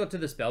 I haven't got to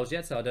the spells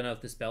yet, so I don't know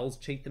if the spells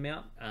cheat them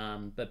out.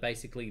 But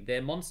basically,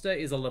 their monster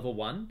is a level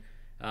 1.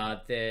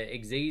 Their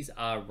Xyz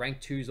are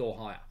rank 2s or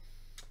higher.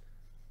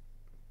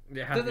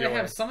 Do they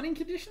have summoning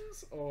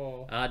conditions?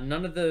 Or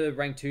None of the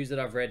rank 2s that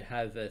I've read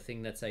have a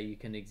thing that say you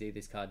can Xyz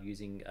this card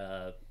using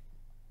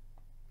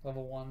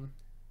level 1?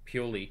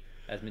 purely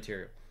as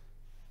material.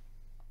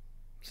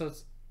 So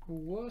it's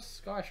worse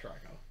Sky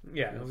Striker.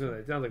 Yeah, I was gonna say,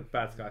 it sounds like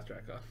bad Sky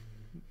Striker.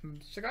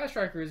 Sky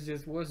Striker is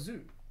just worse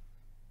Zoo.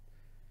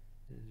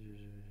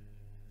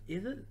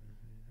 Is it?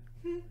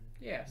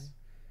 Yes.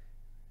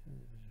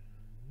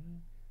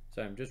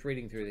 So I'm just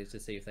reading through this to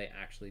see if they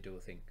actually do a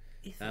thing.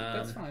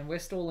 That's fine. We're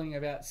stalling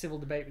about civil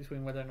debate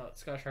between whether or not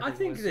Sky Striker I is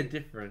think worse they're Zoo.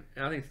 different.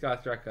 I think Sky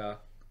Striker.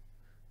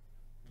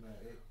 No,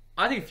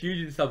 I think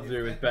Fusion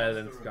Sub-Zero is better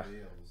than Sky. Sky.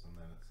 Reveals and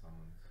then it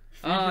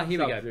summons. Ah, here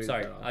we go. Sub-Zero is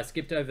Sorry, better. I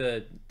skipped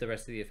over the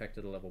rest of the effect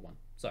of the level 1.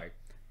 Sorry.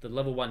 The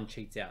level 1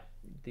 cheats out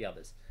the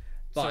others.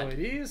 So But it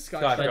is Sky,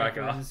 Sky Striker.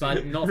 Striker. and but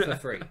Zoo. not for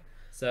free.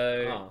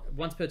 So Oh.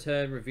 once per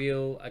turn,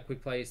 reveal a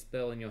quick play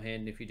spell in your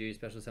hand. If you do,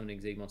 special summon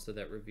Xyz monster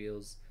that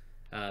reveals,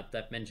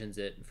 that mentions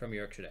it from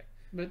your extra deck.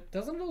 But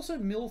doesn't it also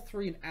mill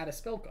 3 and add a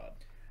spell card?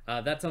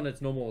 That's on its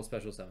normal or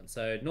special summon.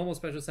 So normal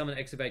special summon,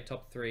 excavate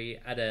top 3,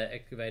 add a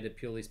excavated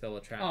purely spell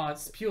or trap. Oh,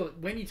 it's pure.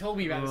 When you told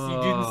me about this,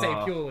 you didn't say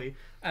Oh. purely,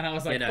 and I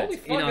was like, Yeah, no, "Holy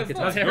it's fuck, that's in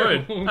not That's archetype.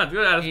 good. terrible." That's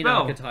good. Out of In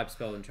spell. archetype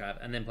spell and trap,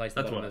 and then place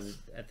the That's bottom worse.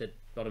 at the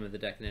bottom of the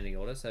deck in any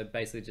order. So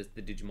basically just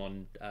the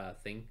Digimon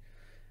thing.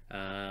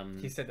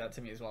 He said that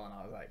to me as well, and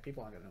I was like,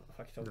 "People aren't gonna know what the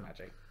fuck you're talking about,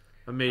 Jake."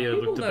 Immediately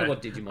People looked know at Ben.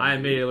 what Digimon I do.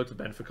 immediately looked at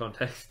Ben for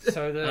context.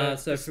 So the,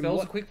 So the from spells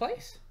what- a quick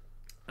place.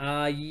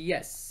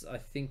 Yes, I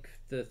think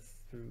the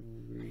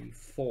 3,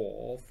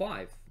 4,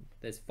 5.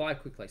 There's 5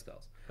 quick play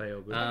spells. They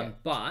all good. Okay.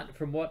 But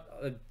from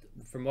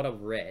what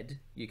I've read,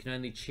 you can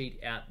only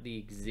cheat out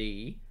the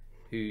Xyz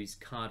whose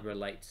card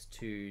relates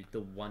to the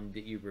one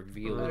that you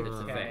reveal with its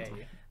effect.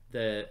 Okay.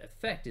 The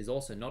effect is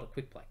also not a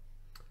quick play.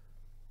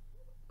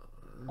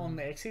 On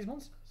the Xyz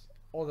monsters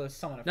or the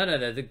summoner. No,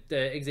 the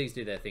Xyz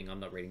do their thing. I'm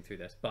not reading through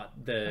this, but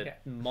the Okay.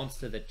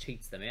 monster that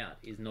cheats them out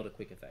is not a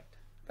quick effect.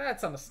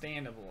 That's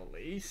understandable, at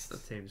least. That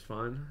seems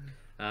fine.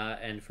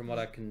 And from what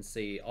I can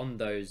see on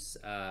those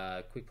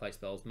quick play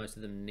spells, most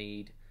of them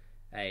need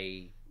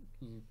a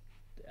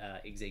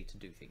exec to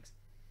do things.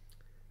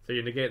 So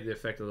you negate the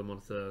effect of the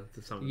monster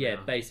to summon. Yeah,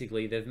 down.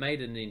 basically they've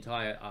made an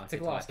entire a glass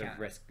archetype cannon. of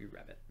Rescue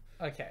Rabbit.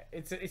 Okay,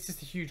 it's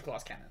just a huge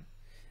glass cannon.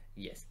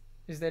 Yes.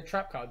 Is there a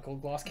trap card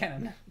called glass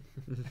cannon?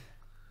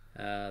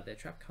 Their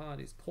trap card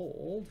is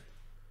called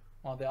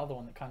Oh, the other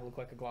one that kind of looked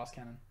like a glass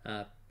cannon.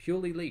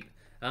 Purely Leap.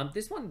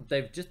 This one,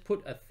 they've just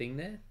put a thing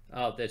there.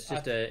 Oh, there's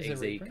just a is it a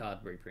EXE reprint? card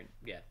reprint.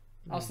 Yeah.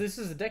 Oh, so this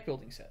is a deck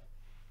building set.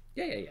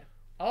 Yeah.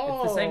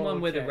 Oh, It's the same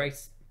one where the okay.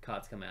 race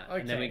cards come out.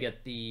 And then we Okay.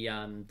 get the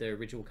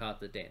original card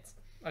that dance.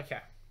 Okay.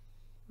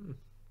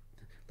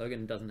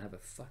 Logan doesn't have a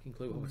fucking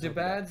clue what we're talking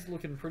about. Jabad's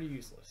looking pretty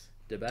useless.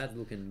 Dabad's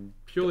looking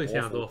Purely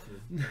awful. sounds awful.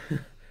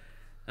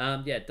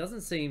 Yeah, it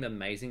doesn't seem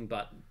amazing,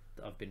 but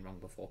I've been wrong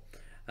before.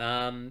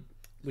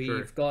 We've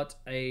True. got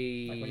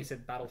a... Like when you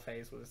said battle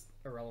phase was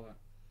irrelevant.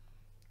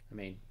 I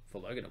mean,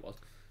 for Logan it was.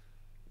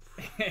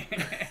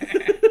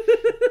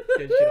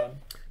 Good shit on.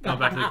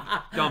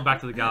 Going back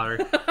to the gallery.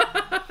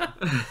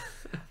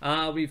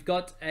 We've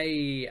got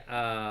a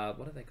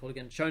what are they called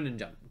again? Shonen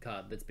Jump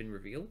card that's been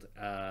revealed.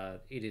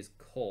 It is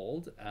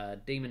called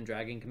Demon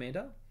Dragon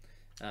Commander.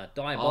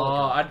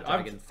 Diabolical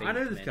Dragon Fiend I know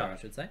this Commander, card. I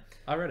should say.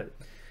 I read it.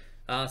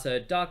 So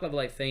Dark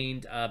Level 8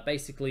 Fiend.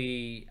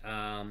 Basically,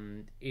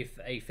 if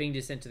a fiend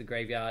is sent to the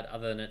graveyard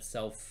other than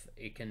itself,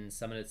 it can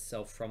summon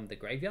itself from the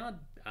graveyard.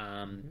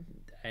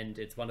 And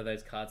it's one of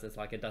those cards that's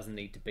like it doesn't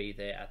need to be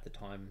there at the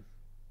time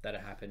that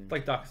it happened.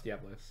 Like Darkest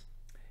Diablos.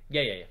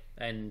 Yeah.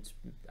 And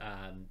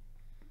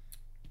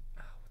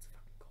what's it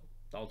fucking called?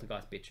 The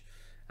Altergeist bitch.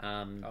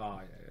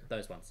 Yeah.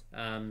 Those ones.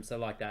 So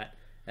like that.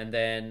 And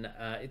then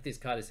if this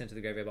card is sent to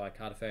the graveyard by a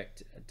card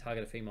effect,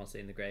 target a fiend monster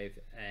in the grave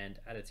and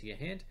add it to your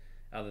hand,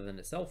 other than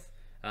itself.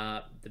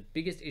 The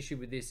biggest issue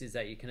with this is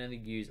that you can only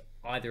use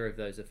either of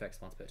those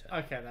effects once per turn.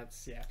 Okay,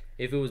 that's yeah.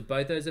 If it was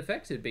both those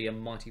effects, it'd be a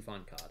mighty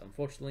fine card.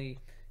 Unfortunately,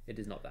 it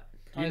is not that.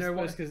 I know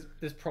what? suppose because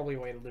there's probably a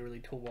way to literally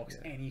toolbox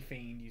any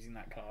fiend using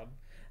that card.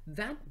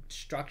 That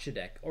structure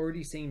deck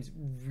already seems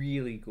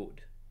really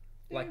good.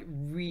 Like,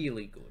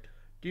 really good.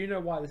 Do you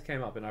know why this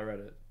came up? And I read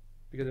it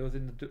because it was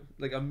in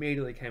the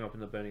immediately came up in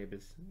the Burning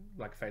Abyss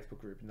Facebook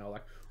group, and they were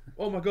like,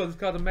 "Oh my god, this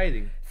card's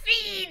amazing!"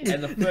 Fiend!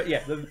 And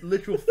the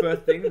literal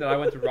first thing that I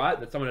went to write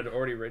that someone had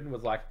already written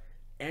was like,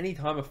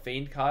 anytime a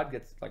fiend card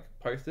gets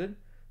posted,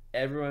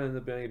 everyone in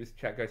the Burning Abyss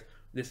chat goes,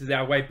 "This is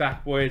our way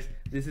back, boys.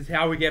 This is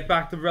how we get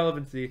back to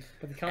relevancy."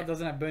 But the card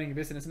doesn't have Burning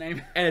Abyss in its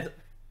name. And it's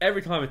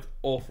every time it's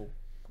awful.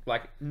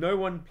 Like no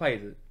one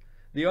plays it.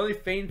 The only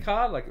fiend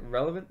card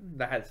relevant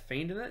that has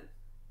fiend in it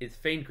is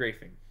Fiend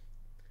Griefing,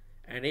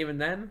 and even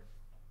then,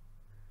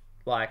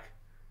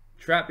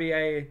 Trap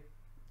BA,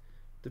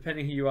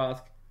 depending who you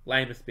ask,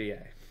 lamest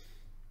BA.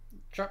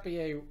 Trap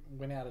BA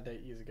went out of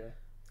date years ago.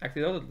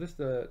 Actually, that was just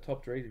the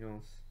top 3 to be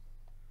honest.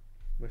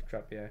 With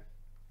Trap BA,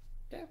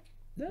 Yeah.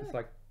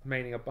 it's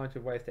meaning a bunch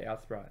of ways to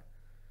outsprite.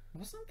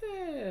 Wasn't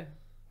there?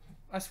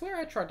 I swear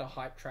I tried to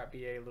hype Trap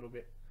BA a little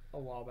bit a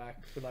while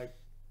back with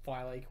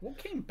Fire Lake. What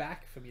came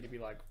back for me to be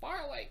like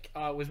Fire Lake?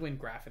 It was when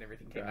Graph and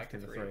everything came back to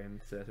in the 3. 3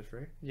 and Certa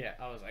 3. Yeah,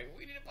 I was like,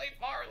 we need to play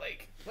Fire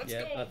Lake. Let's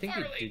Yeah, go. I think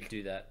Fire we Lake. did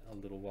do that a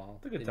little while.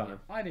 It's a good didn't time.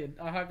 I did.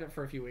 I hyped it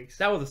for a few weeks.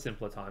 That was a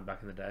simpler time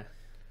back in the day.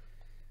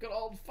 Good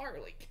old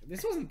Fire Lake.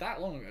 This wasn't that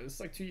long ago. This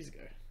was 2 years ago.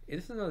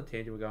 Is this another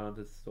tangent we're going on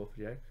to store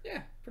for Jake?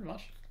 Yeah, pretty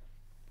much.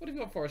 What have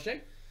you got for us,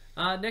 Jake?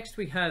 Next,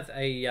 we have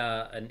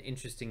an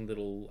interesting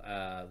little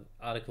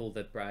article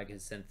that Bragg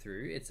has sent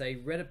through. It's a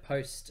Reddit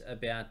post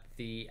about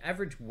the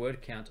average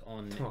word count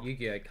on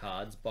Yu-Gi-Oh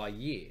cards by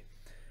year.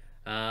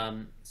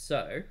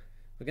 So,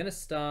 we're going to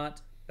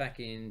start back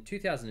in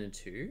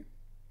 2002.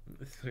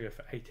 It's going to go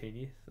for 18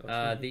 years.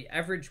 The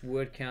average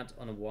word count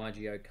on a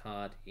YGO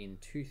card in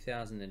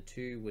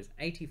 2002 was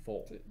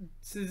 84.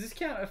 So does this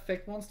count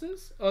effect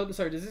monsters? Oh,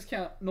 sorry. Does this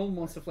count normal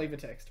monster flavor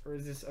text, or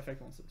is this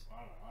effect monsters? I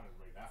don't know. I didn't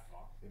read that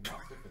far. It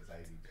must if it's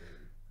 82.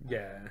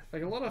 Yeah.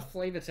 Like a lot of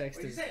flavor text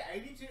Wait, you is. say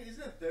 82?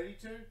 Isn't it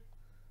 32?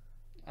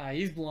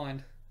 He's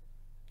blind.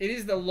 It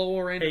is the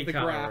lower end He of the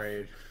can't graph.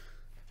 read.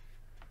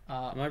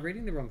 Am I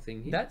reading the wrong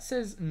thing here? That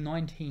says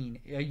 19.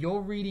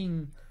 You're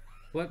reading.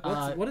 What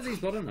are these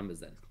bottom numbers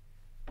then?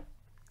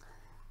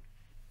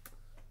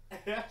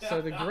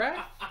 So the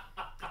graph.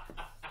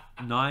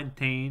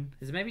 19.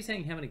 Is it maybe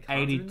saying how many cards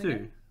are in the 82.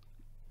 game?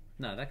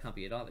 No, that can't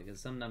be it either, because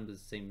some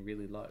numbers seem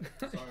really low.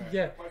 Sorry,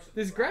 Yeah, posted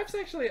this the graph's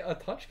actually a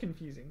touch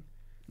confusing.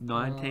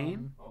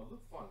 19. Oh, it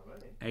looks fine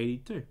to me.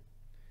 82.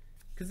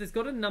 Because it's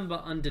got a number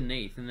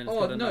underneath, and then it's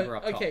Oh got a no. number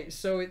up top. Okay,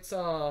 so it's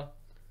So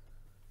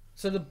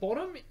the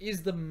bottom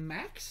is the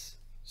max.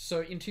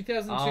 So in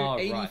 2002, Oh,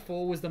 right.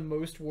 84 was the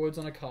most words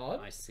on a card,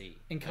 I see.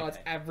 and cards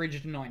Okay.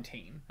 averaged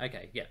 19.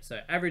 Okay, yeah. So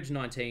average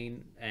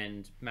 19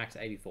 and max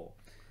 84.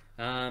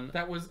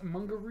 That was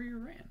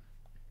Mungaroo Ran.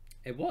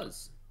 It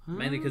was.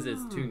 Mainly because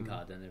it's Toon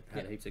cards and it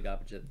had heaps of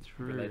garbage that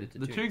related to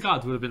The Toons. tune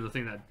cards would have been the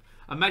thing that.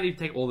 Imagine you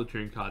take all the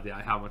tune cards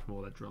out, how much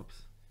more that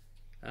drops.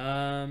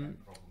 Problem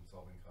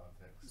solving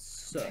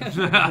context. So,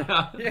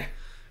 Yeah.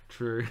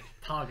 True.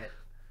 Target.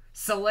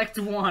 Select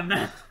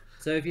one.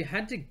 So if you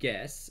had to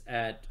guess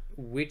at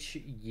which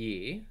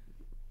year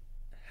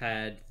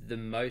had the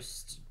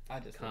most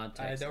card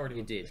I text, already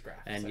you looked at did, this graph,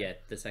 and so- yeah,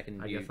 the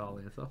second I you, guess I'll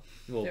answer.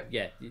 well, Yep.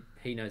 yeah,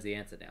 he knows the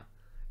answer now.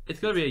 It's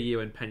got to be a year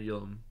when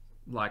Pendulum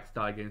like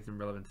started getting some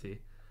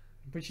relevancy.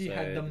 Which he So-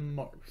 had the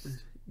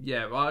most.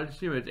 Yeah, well, I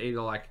assume it's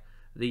either like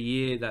the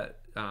year that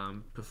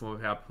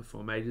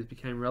Perform Majors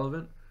became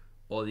relevant,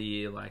 or the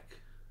year like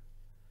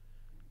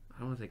I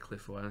don't want to say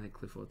Clifford. I don't think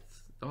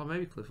Clifford's. Oh,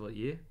 maybe Clifford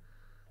year.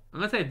 I'm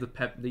gonna say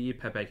the year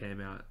Pepe came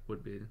out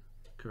would be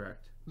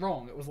correct.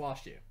 Wrong. It was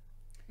last year.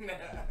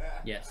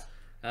 Yes.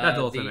 That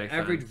also the makes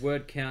average sense.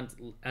 word count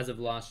as of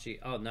last year.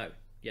 Oh no,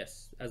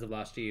 yes, as of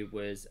last year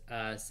was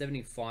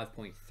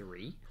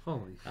 75.3.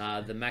 Holy.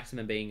 The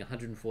maximum being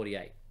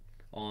 148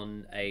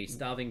 on a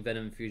Starving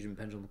Venom Fusion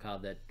Pendulum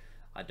card that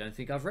I don't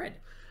think I've read.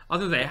 I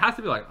was gonna say it has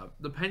to be like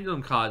the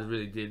Pendulum cards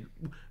really did.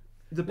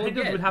 The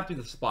Pendulum yeah. would have to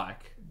be the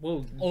spike.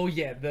 Well, Oh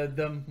yeah,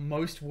 the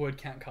most word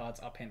count cards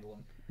are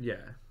Pendulum. Yeah.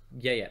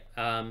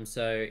 yeah.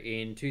 So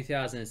in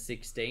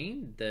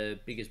 2016, the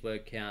biggest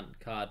word count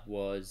card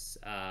was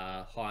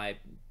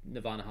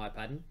Nirvana High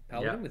Paladin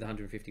Yeah. with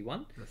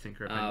 151, The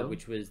Thinker of Pendulum.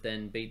 which was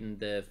then beaten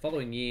the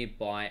following year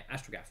by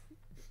Astrograph.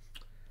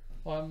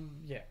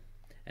 Yeah.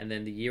 And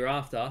then the year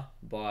after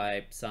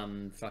by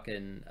some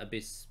fucking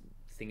Abyss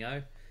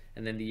thingo.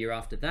 And then the year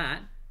after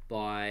that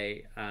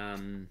by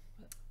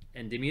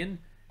Endymion.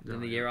 Then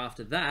the year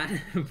after that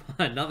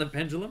by another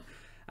Pendulum.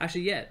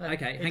 Actually, yeah.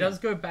 Okay, It hang does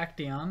on. go back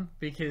down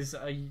because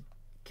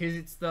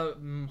it's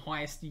the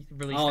highest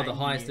release. Oh, that the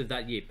highest year. of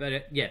that year.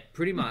 But yeah,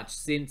 pretty much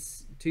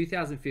since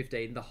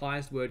 2015, the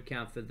highest word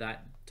count for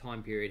that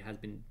time period has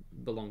been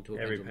belonged to a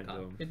Every Pendulum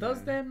Pendulum. card. It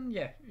does then,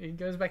 yeah. It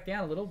goes back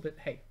down a little, but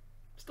hey,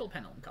 still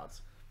Pendulum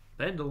cards.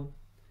 Pendulum.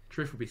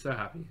 Truth would be so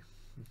happy.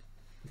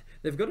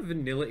 They've got a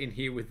vanilla in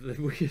here with the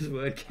biggest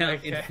word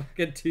count in Okay.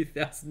 fucking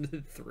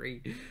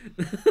 2003.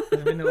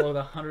 There's been a lot of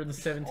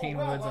 117 Oh,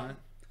 wow, words wow. on it.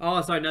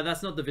 Oh, sorry, no,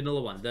 that's not the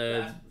vanilla one.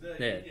 That's the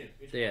yeah, Union.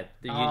 Which yeah, one?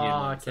 the Union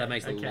one. So that okay,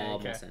 makes a okay, lot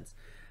okay. more sense.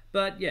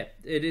 But yeah,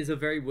 it is a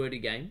very wordy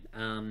game,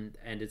 and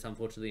it's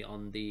unfortunately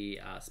on the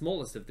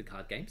smallest of the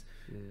card games,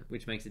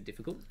 which makes it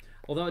difficult.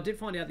 Although I did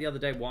find out the other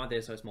day why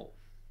they're so small.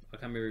 I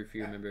can't remember if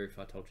you remember if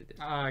I told you this.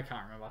 I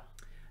can't remember.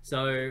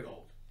 So,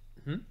 Cold.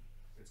 Hmm?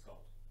 It's cold.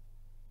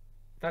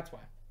 That's why.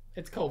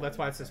 It's cold, that's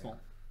why it's so small.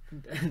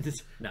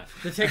 no,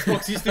 The text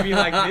box used to be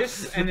like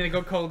this, and then it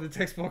got cold, the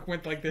text box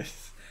went like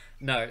this.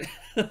 no.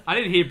 I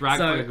didn't hear brag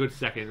So- for like a good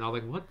second. And I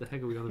was like, what the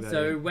heck are we on about?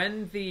 So here?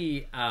 when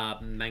the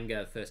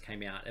manga first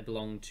came out, it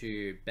belonged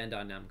to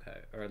Bandai Namco,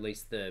 or at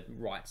least the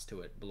rights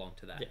to it belonged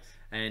to that. Yes.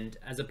 And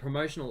as a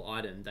promotional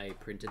item, they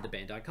printed the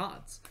Bandai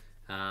cards,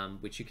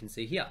 which you can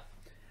see here.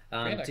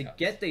 Bandai To cards.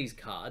 get these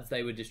cards,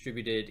 they were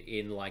distributed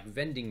in like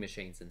vending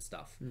machines and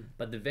stuff.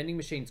 But the vending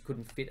machines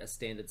couldn't fit a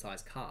standard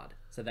size card,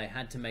 so they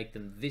had to make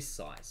them this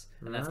size,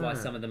 and that's why Right.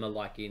 some of them are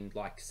like in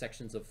like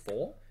sections of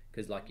 4,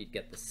 because like you'd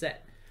get the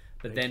set.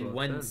 But Makes a then lot of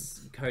when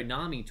sense.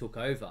 Konami took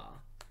over,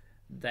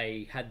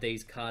 they had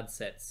these card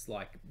sets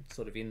like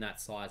sort of in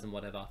that size and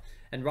whatever.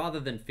 And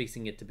rather than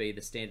fixing it to be the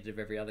standard of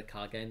every other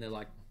card game, they're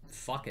like,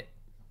 fuck it.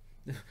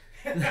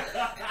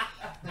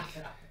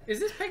 Is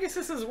this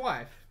Pegasus's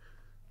wife?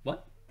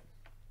 What?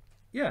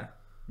 yeah.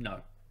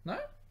 No. No?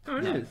 No,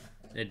 it No. is.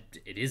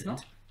 It isn't.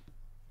 not?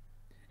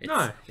 It's,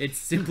 No. It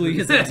simply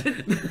isn't.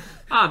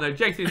 I don't know.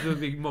 Jake seems to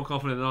be more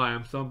confident than I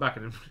am, so I'm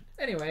backing him.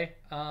 Anyway,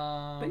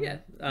 But yeah,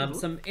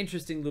 some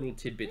interesting little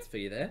tidbits for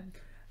you there.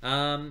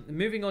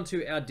 Moving on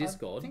to our I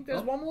Discord. think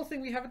there's one more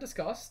thing we haven't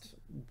discussed.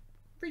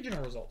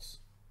 Regional results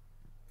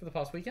for the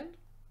past weekend.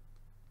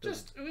 It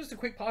was a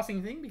quick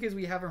passing thing because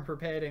we haven't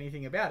prepared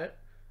anything about it.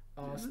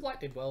 Splight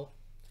did well.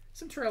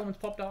 Some true elements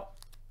popped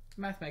up.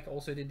 Mathmaker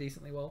also did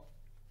decently well.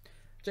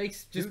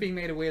 Jake's just being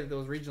made aware that there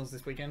was regionals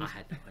this weekend. I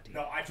had no idea.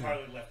 No, I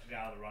totally left it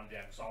out of the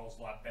rundown because I was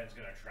like, Ben's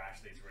gonna trash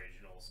these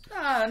regionals.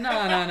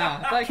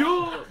 No. Like,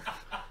 Pure,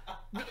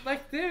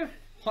 like they're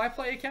high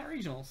player count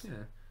regionals. yeah.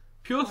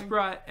 Pure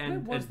Sprite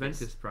and where was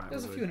Adventure this? Sprite.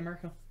 There's a were few in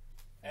America.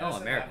 Oh,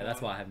 Edison America. had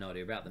That's one. why I have no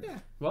idea about them. Yeah.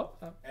 What?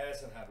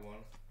 Edison had one.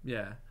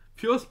 Yeah.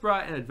 Pure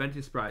Sprite and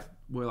Adventure Sprite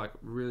were like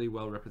really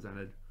well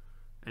represented.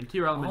 And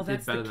Tier Element Oh, did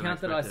that's better the than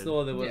count that I expected.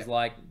 saw that was Yeah.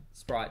 like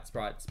Sprite,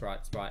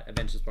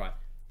 Adventure Sprite.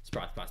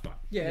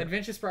 Yeah,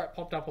 Adventure Sprite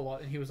popped up a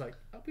lot, and he was like,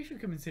 "Oh, we should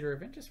consider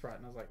Adventure Sprite,"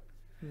 and I was like,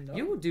 "No."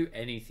 You will do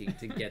anything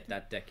to get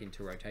that deck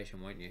into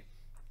rotation, won't you?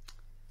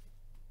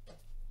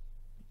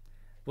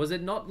 Was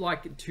it not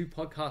like 2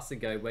 podcasts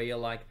ago where you're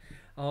like,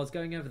 oh, I was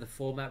going over the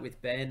format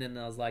with Ben and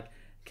I was like,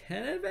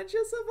 can Adventure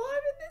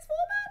survive in this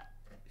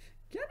format?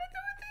 Can it do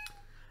a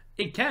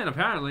thing? It can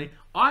apparently.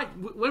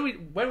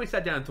 When we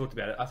sat down and talked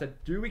about it, I said,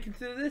 "Do we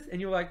consider this?"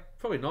 And you were like,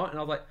 "Probably not." And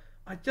I was like,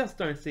 "I just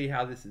don't see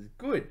how this is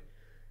good."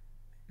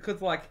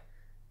 Because like,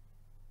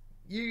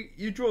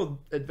 you draw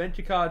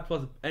adventure card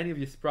plus any of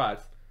your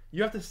sprites,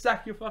 you have to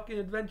sack your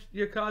fucking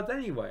your cards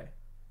anyway.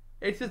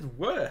 It's just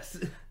worse.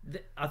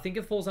 I think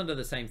it falls under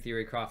the same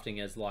theory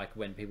crafting as like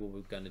when people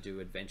were going to do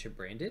adventure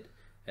branded.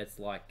 It's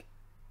like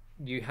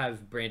you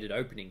have branded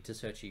opening to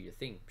search your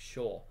thing,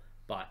 sure,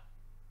 but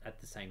at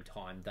the same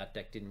time, that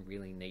deck didn't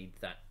really need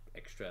that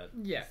extra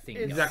Yeah, thing.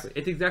 it's- Exactly.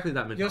 It's exactly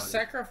that mentality. You're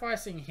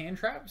sacrificing hand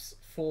traps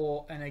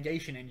for a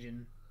negation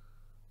engine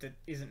that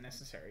isn't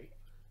necessary.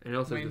 And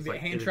also When just the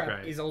like hand isn't trap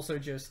great. is also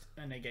just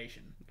a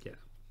negation. Yeah.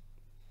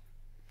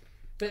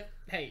 But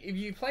hey, if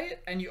you play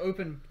it and you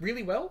open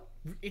really well,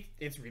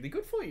 it's really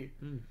good for you.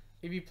 Mm.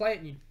 If you play it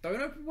and you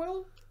don't open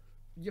well,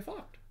 you're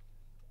fucked.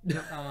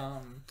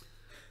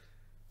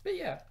 But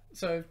yeah,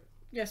 so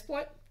yeah,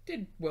 Splight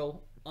did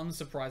well,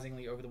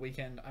 unsurprisingly, over the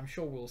weekend. I'm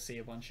sure we'll see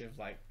a bunch of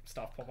like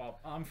stuff pop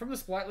up. From the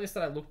Splight list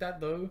that I looked at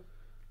though,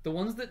 the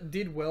ones that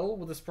did well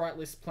were the Sprite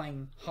list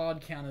playing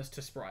hard counters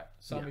to Sprite.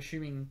 So I'm Yeah.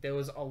 assuming there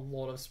was a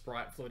lot of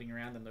Sprite floating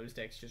around and those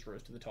decks just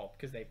rose to the top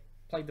because they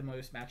played the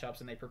most matchups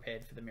and they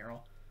prepared for the mirror.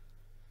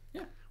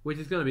 Which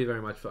is going to be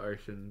very much for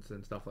Oceans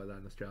and stuff like that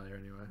in Australia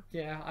anyway.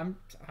 Yeah,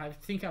 I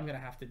think I'm gonna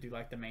have to do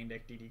like the main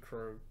deck DD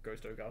Crow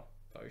Ghost Ogre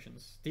for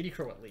Oceans. DD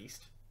Crow at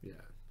least. Yeah.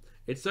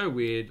 It's so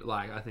weird,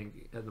 like, I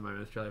think, at the moment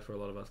in Australia for a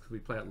lot of us, because we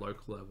play at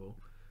local level,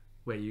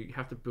 where you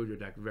have to build your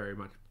deck very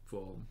much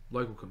for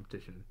local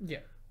competition. Yeah.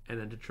 And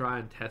then to try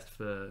and test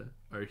for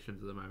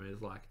Oceans at the moment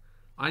is like,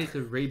 I need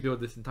to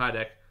rebuild this entire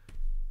deck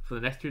for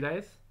the next 2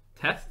 days,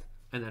 test,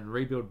 and then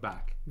rebuild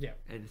back. Yeah.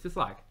 And it's just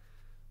like,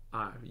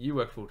 you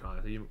work full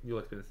time, so you'll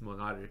experience this more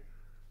than I do.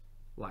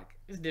 Like,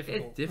 It's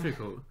difficult. it's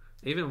difficult.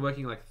 Even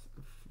working like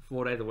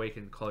 4 days a week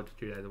in college,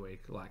 2 days a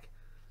week, like,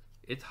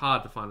 it's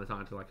hard to find the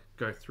time to like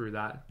go through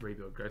that,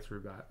 rebuild, go through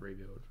that,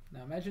 rebuild.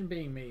 Now imagine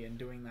being me and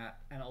doing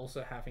that and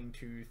also having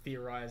to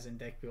theorize and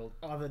deck build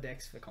other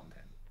decks for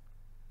content.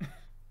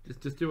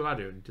 Just do what I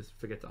do and just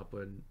forget to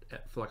upload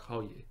for like a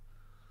whole year.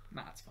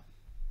 Nah, it's fine.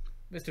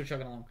 We're still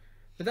chugging along.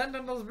 But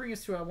that does bring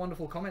us to our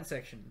wonderful comment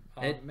section.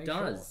 It Make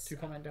does. Sure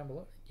to comment down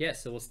below. Yeah,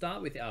 so we'll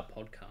start with our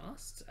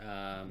podcast.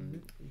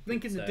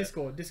 Link in the so-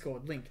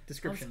 Discord link, I was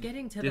description.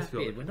 getting to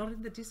Discord. that bit. We're not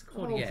in the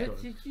Discord Oh, yet.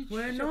 but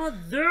We're not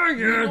there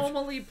You yet.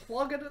 normally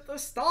plug it at the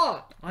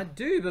start. I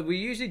do, but we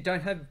usually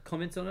don't have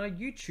comments on our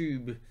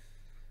YouTube.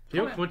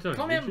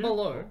 Comment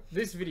below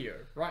this video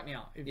right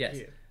now if Yes.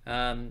 you're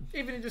here.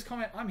 Even just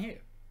comment, I'm here.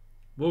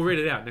 We'll read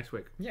it out next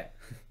week. Yeah.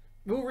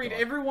 We'll read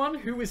everyone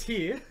who was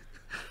here.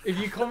 If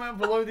you comment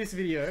below this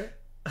video,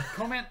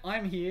 comment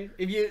I'm here.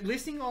 If you're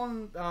listening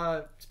on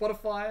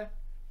Spotify,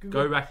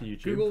 Google, Go back to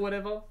YouTube. Google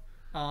whatever,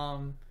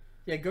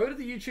 yeah, go to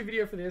the YouTube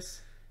video for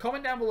this.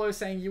 Comment down below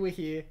saying you were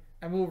here,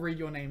 and we'll read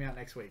your name out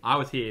next week. I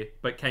was here,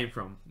 but came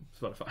from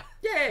Spotify.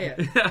 Yeah.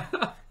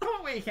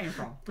 Comment where you came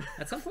from.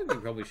 At some point, we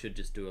probably should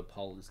just do a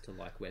poll as to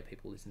like where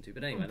people listen to.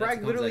 But anyway, that's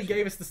Bragg a literally conversation.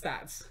 gave us the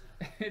stats.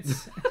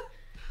 It's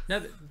No,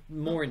 but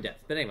more in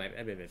depth. But anyway,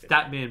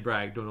 Statman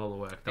Bragg doing all the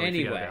work. that we forget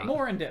Anyway. about.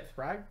 more in depth,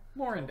 Bragg.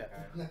 More in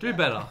depth. Do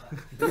better.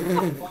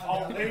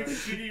 I'll leave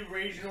shitty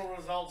regional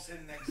results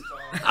in next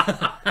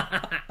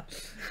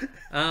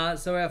time.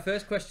 So our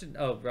first question,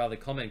 or rather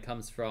comment,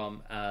 comes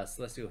from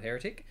Celestial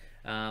Heretic,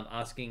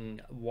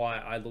 asking why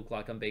I look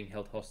like I'm being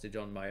held hostage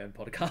on my own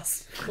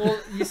podcast. Well,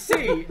 you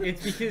see,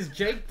 it's because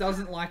Jake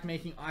doesn't like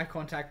making eye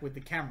contact with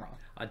the camera.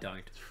 I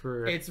don't.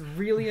 For It's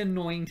really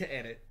annoying to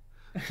edit.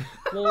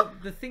 Well,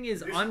 the thing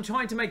is, I'm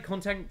trying to make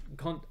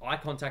eye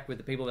contact with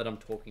the people that I'm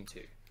talking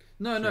to.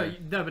 No, Sure.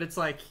 but it's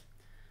like,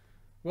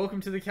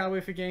 welcome to the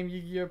Cowboy for Game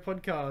Yu-Gi-Oh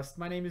podcast.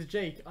 My name is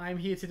Jake. I'm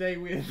here today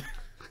with.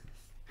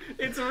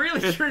 It's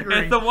really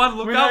triggering. It's the one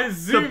look when up I to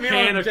zoom in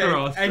pan on Jake,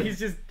 across. and he's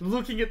just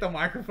looking at the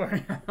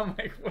microphone. I'm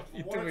like, what are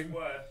you For what it's doing?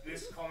 worth,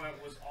 this comment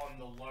was on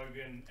the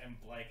Logan and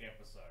Blake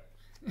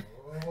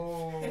episode.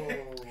 Oh.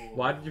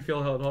 Why did you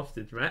feel held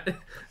hostage, Matt?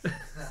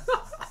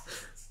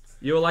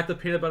 You were like the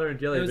peanut butter and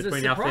jelly It was a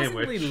between our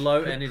surprisingly sandwich.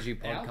 low energy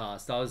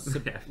podcast. I was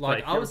Yeah, like,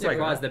 Blake, I was Blake,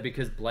 surprised yeah. that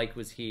because Blake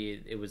was here,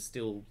 it was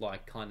still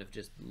like kind of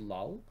just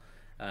lull,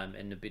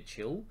 and a bit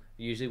chill.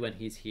 Usually when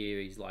he's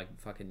here, he's like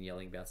fucking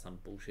yelling about some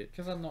bullshit.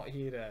 Because I'm not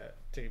here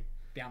to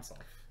bounce off.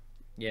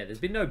 Yeah, there's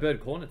been no Bird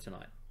Corner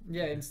tonight.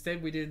 Yeah,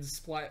 instead we did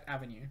Splight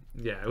Avenue.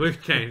 Yeah,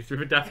 we've changed.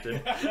 We've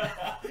adapted.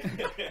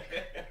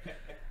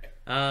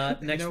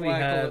 Next You know we why I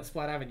call have it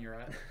Splight Avenue,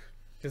 right?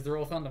 Because they're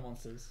all thunder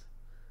monsters.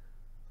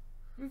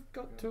 We've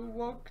got to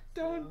walk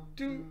down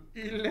to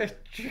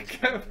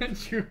Electric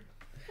Avenue.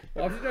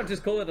 Why did I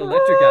just call it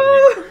Electric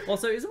Avenue?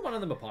 Also, isn't one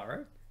of them a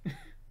pyro?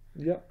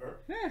 Yep.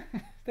 Yeah,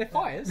 they're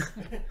fires.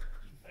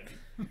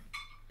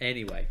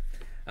 Anyway,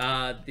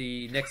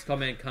 the next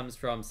comment comes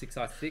from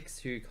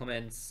 6i6, who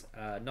comments,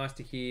 nice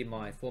to hear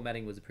my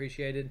formatting was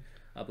appreciated.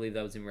 I believe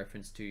that was in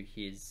reference to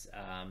his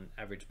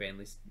average ban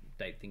list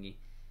date thingy.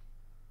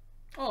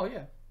 Oh,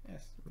 yeah.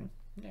 Yes.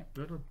 Yeah.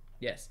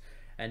 Yes.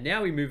 And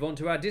now we move on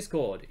to our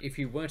Discord. If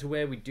you weren't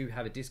aware, we do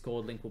have a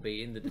Discord. Link will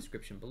be in the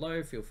description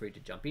below. Feel free to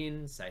jump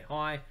in, say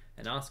hi,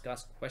 and ask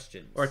us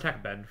questions. Or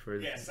attack Ben for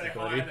his Yeah, say hi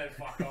ability. and then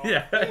fuck off.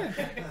 Yeah,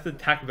 it's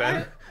attack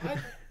Ben.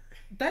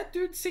 That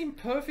dude seemed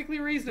perfectly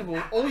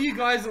reasonable. All you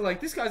guys are like,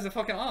 this guy's a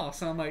fucking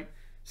ass. And I'm like,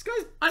 this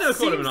guy's I never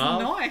called him an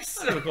ass.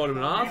 nice. I never called him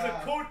an He's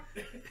ass. a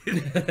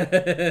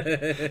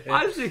cunt.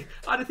 I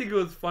just think it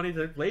was funny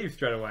to leave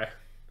straight away.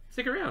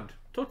 Stick around.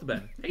 Talk to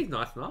Ben. He's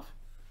nice enough.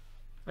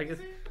 I guess.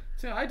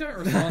 So I don't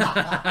respond.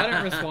 I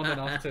don't respond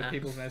enough to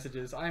people's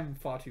messages. I'm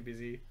far too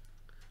busy.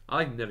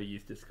 I never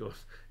use Discord.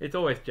 It's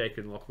always Jake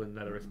and Lachlan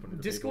that are responding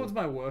to Discord's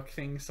people. my work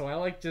thing, so I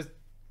like just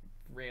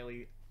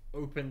rarely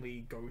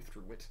openly go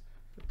through it.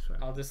 That's fair.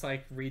 I'll just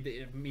like read the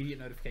immediate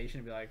notification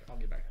and be like, I'll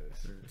get back to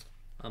this.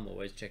 I'm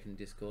always checking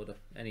Discord.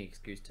 Any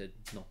excuse to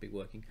not be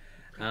working.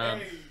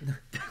 Hey.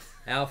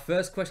 Our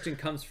first question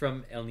comes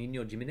from El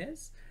Nino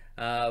Jimenez.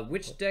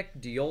 Which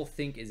deck do y'all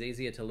think is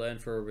easier to learn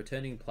for a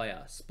returning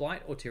player,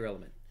 Splight or Tier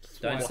Element?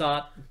 Don't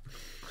start.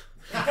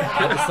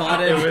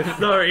 It was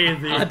so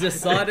easy. I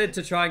decided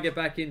to try and get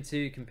back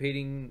into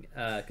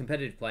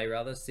competitive play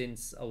rather,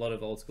 since a lot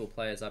of old school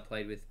players I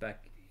played with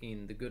back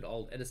in the good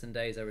old Edison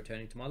days are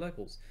returning to my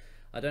locals.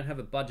 I don't have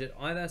a budget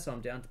either, so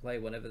I'm down to play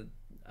whatever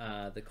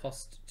the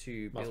cost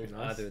to Must be build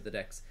nice. either of the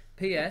decks.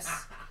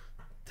 P.S.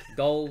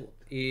 Goal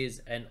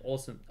is an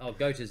awesome. Oh,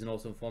 Goat is an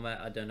awesome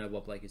format. I don't know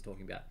what Blake is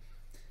talking about.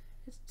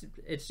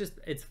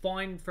 It's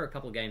fine for a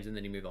couple of games and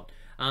then you move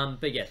on.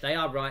 But yeah, they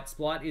are right.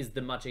 Splight is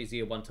the much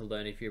easier one to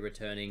learn if you're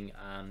returning.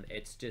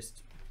 It's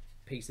just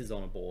pieces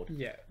on a board.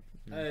 Yeah.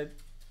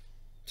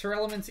 Tier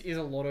Elements is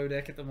a lotto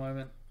deck at the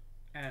moment,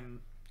 and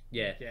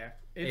Yeah. yeah,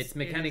 Its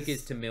mechanic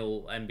is to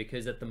mill, and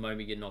because at the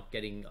moment you're not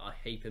getting a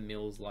heap of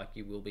mills like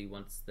you will be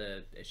once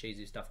the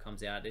Shizu stuff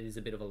comes out, it is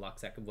a bit of a luck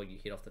sack of what you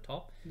hit off the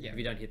top. Yeah. If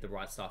you don't hit the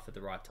right stuff at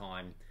the right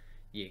time,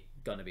 you're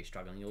going to be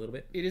struggling a little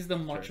bit. It is the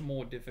much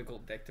more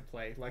difficult deck to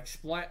play. Like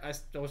Splight, I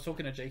was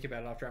talking to Jake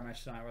about it after our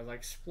match tonight. I was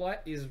like, Splight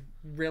is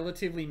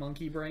relatively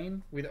monkey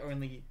brain with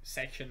only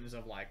sections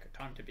of like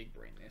time to big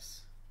brain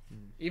this.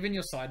 Even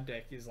your side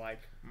deck is like,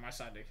 my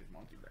side deck is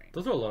monkey brain.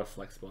 Those are a lot of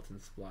flex spots in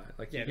Splight.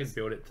 Like, Yeah, you can there's-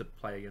 build it to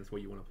play against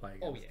what you want to play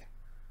Oh against.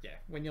 yeah,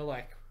 when you're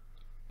like,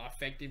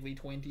 effectively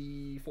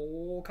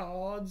 24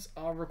 cards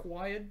are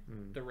required.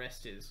 The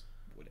rest is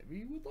whatever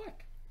you would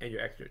like. And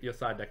your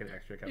side deck and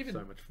extra deck have Even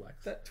so much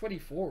flex. That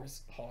 24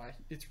 is high.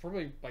 It's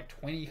probably like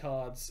 20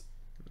 cards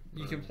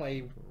you can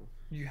play.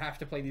 You have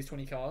to play these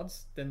 20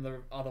 cards. Then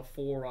the other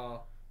 4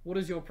 are. What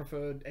is your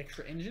preferred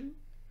extra engine?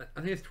 I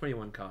think it's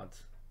 21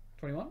 cards.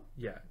 21?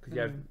 Yeah, because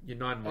you have your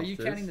 9 Are monsters.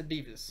 you counting the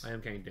divas? I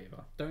am counting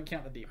Diva. Don't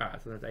count the diva.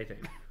 Alright, so that's 18.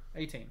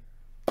 18.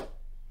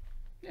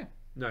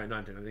 No,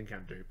 19. I didn't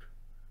count Dupe.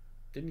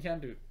 Didn't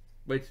count Dupe.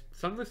 Wait,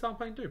 suddenly start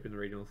playing Dupe in the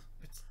regionals.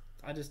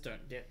 I just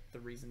don't get the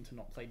reason to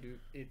not play Dupe.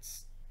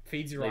 It's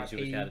feeds your Leaves IP.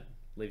 you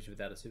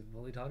without a super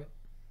volley target.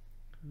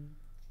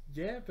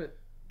 Yeah, but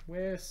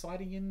we're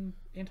siding in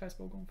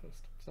anti-spell gone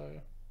first. So,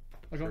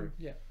 True.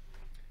 yeah.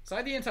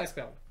 Side the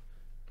anti-spell.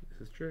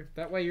 This is true.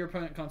 That way your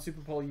opponent can't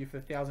super poll you for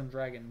 1,000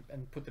 dragon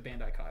and put the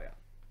Bandai card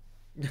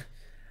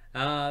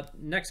out.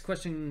 Next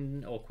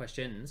question or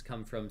questions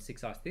come from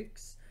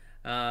 6i6.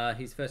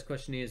 His first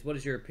question is, what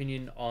is your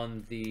opinion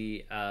on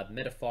the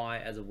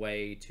Metafy as a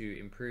way to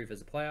improve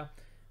as a player?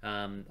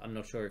 I'm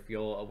not sure if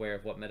you're aware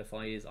of what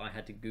Metafy is. I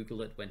had to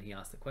Google it when he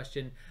asked the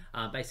question.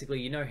 Basically,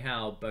 you know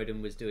how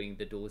Bowden was doing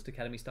the Duelist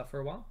Academy stuff for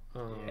a while?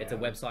 It's a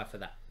website for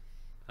that.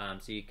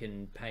 So you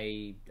can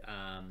pay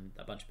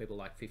a bunch of people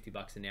like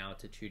 $50 an hour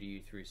to tutor you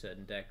through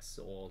certain decks,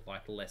 or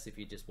like less if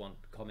you just want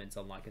comments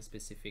on like a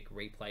specific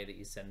replay that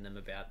you send them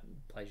about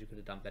plays you could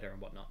have done better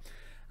and whatnot.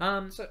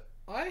 So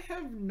I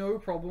have no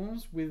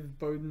problems with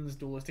Bowden's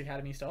Duelist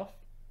Academy stuff.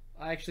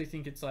 I actually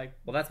think it's like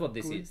Well, that's what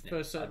this good is now.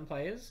 for certain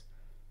players.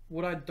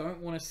 What I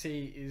don't want to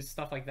see is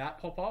stuff like that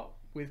pop up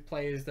with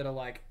players that are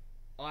like,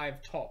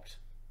 I've topped.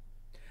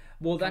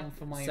 Well, Come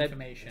for my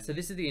information. So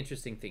this is the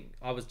interesting thing.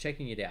 I was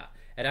checking it out.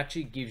 It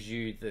actually gives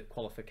you the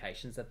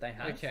qualifications that they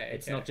have. Okay,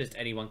 It's okay. not just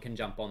anyone can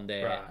jump on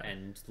there Right.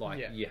 and like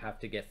Yeah. you have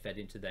to get fed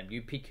into them.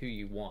 You pick who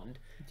you want,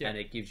 Yeah. and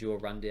it gives you a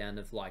rundown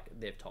of like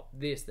they've topped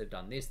this, they've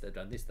done this, they've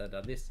done this, they've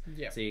done this.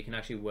 Yeah. So you can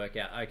actually work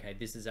out, okay,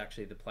 this is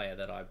actually the player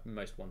that I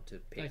most want to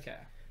pick. Okay.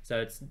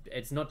 So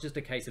it's not just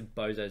a case of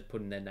bozos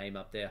putting their name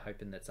up there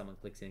hoping that someone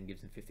clicks in and gives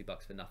them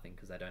 $50 for nothing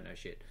because they don't know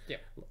shit. Yeah.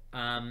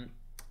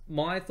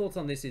 My thoughts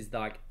on this is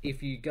like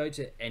if you go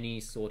to any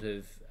sort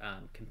of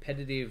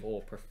competitive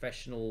or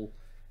professional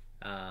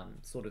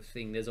sort of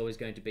thing, there's always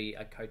going to be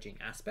a coaching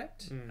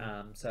aspect.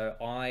 So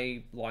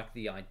I like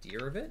the idea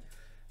of it.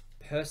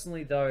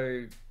 Personally,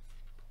 though,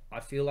 I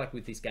feel like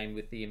with this game,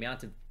 with the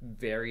amount of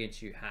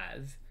variance you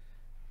have,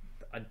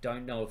 I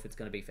don't know if it's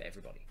going to be for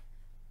everybody.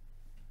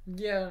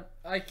 Yeah,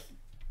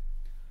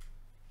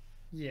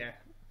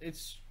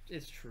 it's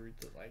true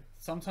that like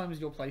sometimes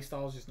your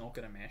playstyle is just not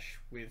going to mesh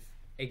with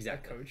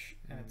Exactly. a coach,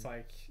 and it's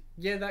like,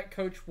 yeah, that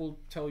coach will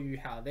tell you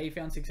how they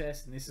found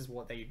success and this is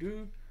what they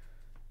do.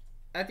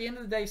 At the end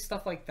of the day,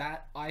 stuff like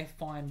that I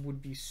find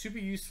would be super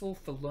useful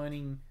for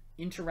learning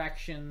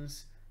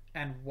interactions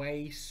and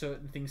way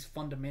certain things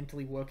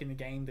fundamentally work in the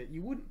game that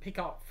you wouldn't pick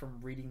up from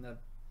reading the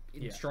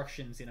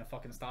instructions in a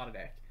fucking starter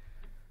deck.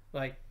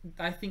 Like,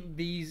 I think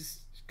these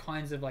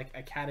kinds of like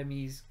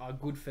academies are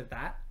good for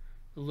that,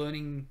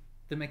 learning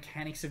the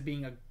mechanics of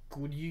being a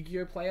good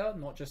Yu-Gi-Oh player,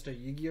 not just a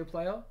Yu-Gi-Oh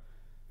player,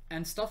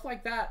 and stuff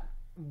like that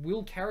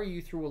will carry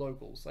you through a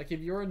locals. Like,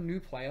 if you're a new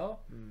player,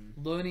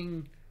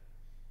 learning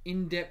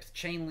in-depth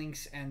chain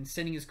links and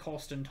setting his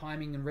cost and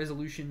timing and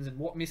resolutions and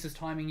what misses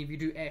timing if you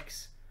do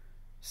X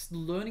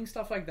Learning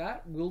stuff like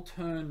that will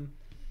turn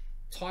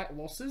tight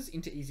losses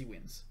into easy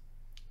wins.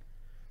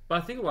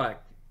 But I think, like,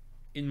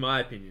 in my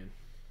opinion,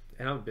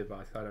 and I'm a bit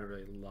biased, I don't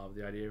really love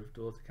the idea of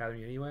Duelist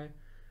Academy anyway.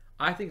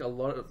 I think a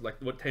lot of, like,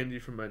 what tends you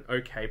from an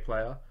okay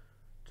player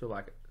to,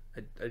 like,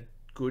 a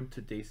good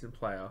to decent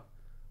player,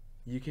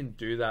 you can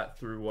do that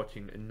through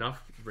watching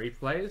enough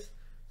replays.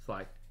 It's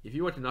like, if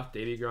you watch enough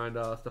DB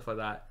Grinder, stuff like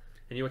that,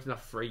 and you watch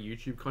enough free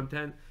YouTube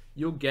content,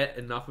 you'll get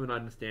enough of an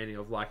understanding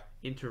of, like,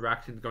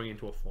 interactions going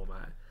into a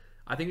format.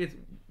 I think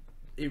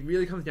it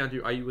really comes down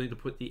to, are you willing to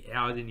put the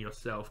hours in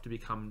yourself to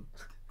become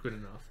good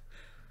enough?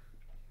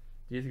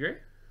 Do you disagree?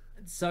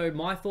 So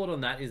my thought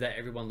on that is that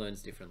everyone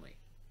learns differently.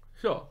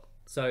 Sure.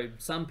 So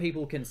some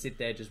people can sit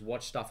there, just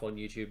watch stuff on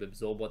YouTube,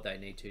 absorb what they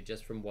need to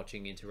just from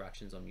watching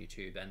interactions on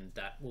YouTube, and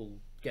that will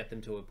get them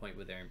to a point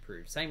where they're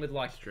improved. Same with,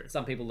 like,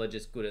 some people are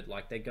just good at,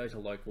 like, they go to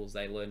locals,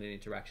 they learn an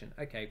interaction.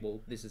 Okay,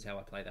 well, this is how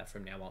I play that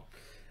from now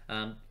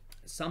on.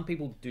 Some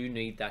people do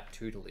need that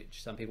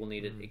tutelage. Some people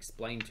need it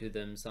explained to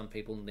them. Some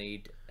people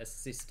need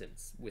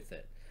assistance with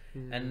it.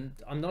 And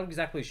I'm not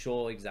exactly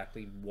sure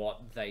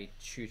what they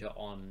tutor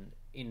on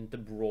in the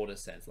broader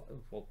sense.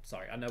 Well,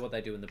 sorry, I know what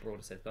they do in the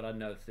broader sense, but I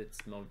know if it's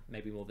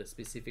maybe more the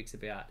specifics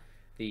about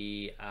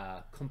the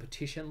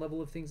competition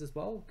level of things as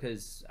well.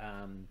 Because,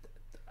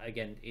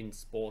 again, in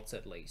sports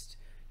at least,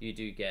 you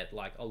do get,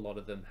 like, a lot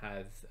of them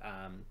have,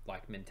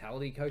 like,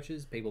 mentality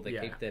coaches, people that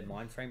keep their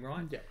mind frame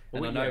right. Yeah.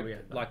 And I know,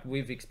 like,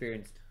 we've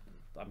experienced,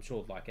 I'm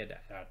sure, like,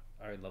 at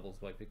our own levels,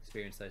 we've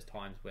experienced those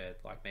times where,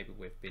 like, maybe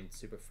we've been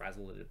super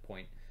frazzled at a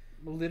point.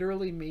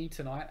 Literally, me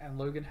tonight and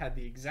Logan had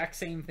the exact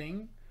same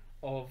thing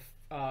of,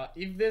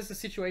 if there's a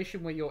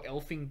situation where you're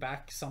elfing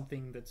back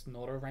something that's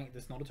not a rank,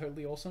 that's not a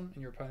totally awesome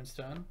in your opponent's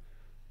turn,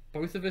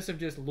 both of us have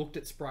just looked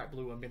at Sprite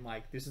Blue and been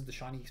like, this is the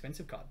shiny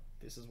expensive card.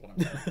 This is what I'm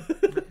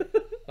doing.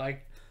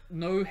 Like,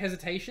 no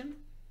hesitation.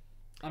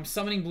 I'm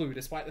summoning Blue,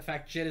 despite the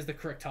fact Jet is the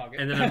correct target.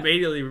 And then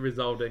immediately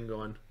resolved and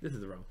gone, this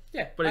is wrong.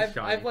 Yeah, but it's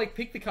shiny. I've, like,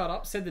 picked the card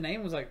up, said the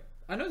name, was like,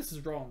 I know this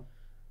is wrong.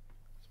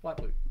 Sprite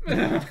Blue.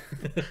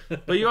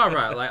 But you are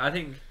right. Like, I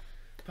think...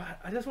 But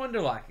I just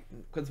wonder, like...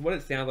 Because what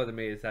it sounds like to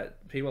me is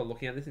that people are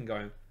looking at this and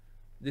going,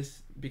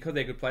 this... Because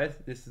they're good players,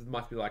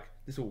 must be like,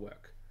 this will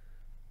work.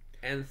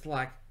 And it's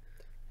like...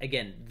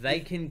 Again, they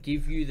can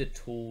give you the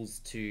tools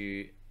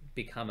to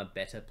become a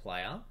better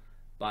player,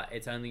 but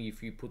it's only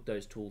if you put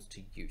those tools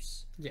to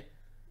use. Yeah.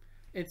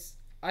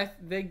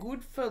 They're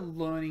good for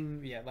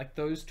learning, like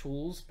those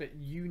tools, but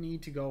you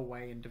need to go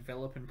away and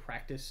develop and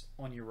practice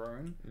on your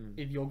own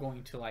if you're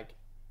going to, like,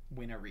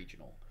 win a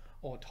regional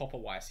or top a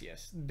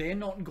YCS. They're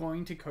not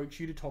going to coach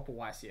you to top a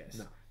YCS.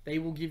 No. They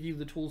will give you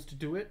the tools to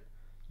do it.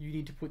 You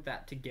need to put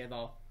that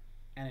together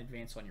and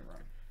advance on your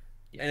own.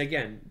 Yes. And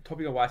again,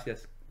 topping a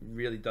YCS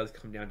really does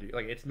come down to,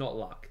 like, it's not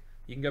luck.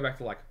 You can go back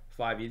to, like,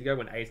 5 years ago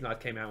when Ace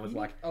Knights came out and was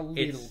like... A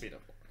little bit of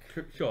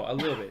luck. Sure, a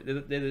little bit.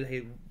 There's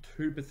a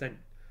 2%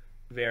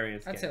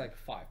 variance. I'd say like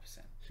 5%.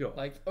 Sure.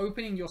 Like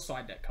opening your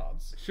side deck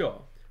cards.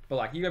 Sure. But,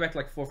 like, you go back to,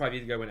 like, 4 or 5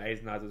 years ago when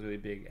Ace Knights was really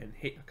big, and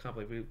I can't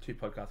believe we did 2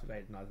 podcasts with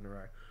Ace Knights in a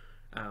row.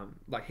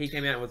 Like, he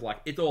came out and was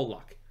like, it's all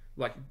luck.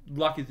 Like,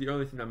 luck is the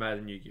only thing that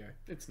matters in Yu-Gi-Oh!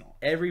 It's not.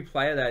 Every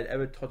player that had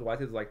ever topped the YCS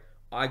was like,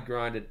 I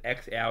grinded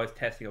X hours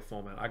testing a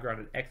format. I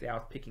grinded X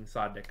hours picking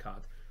side deck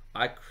cards.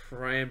 I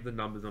crammed the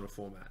numbers on a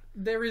format.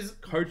 There is...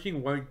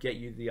 Coaching won't get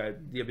you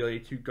the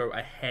ability to go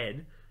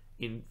ahead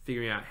in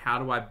figuring out how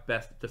do I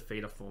best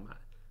defeat a format.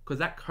 Because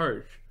that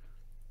coach,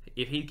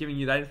 if he's giving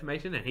you that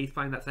information and he's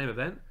playing that same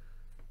event,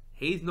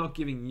 he's not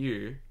giving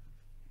you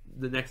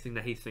the next thing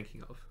that he's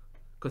thinking of.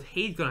 Because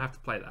he's going to have to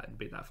play that and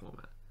beat that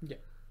format. Yeah.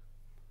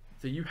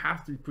 So you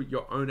have to put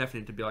your own effort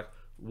in to be like,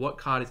 what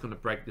card is going to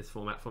break this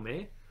format for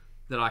me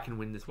that I can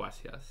win this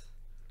YCS?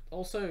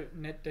 Also,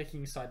 net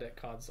decking side deck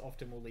cards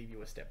often will leave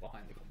you a step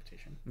behind the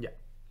competition. Yeah.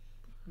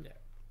 Yeah.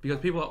 Because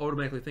people are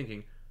automatically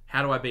thinking,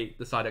 how do I beat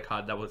the side deck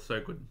card that was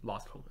so good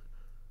last tournament?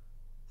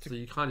 So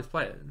you can't just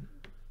play it.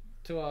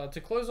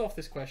 To close off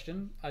this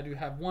question, I do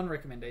have one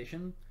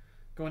recommendation.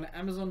 Go on to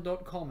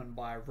Amazon.com and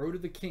buy Road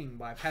of the King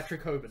by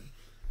Patrick Hoban.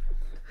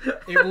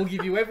 It will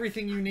give you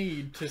everything you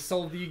need to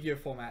solve the Yu-Gi-Oh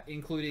format,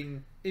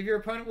 including if your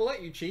opponent will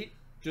let you cheat,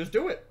 just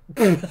do it.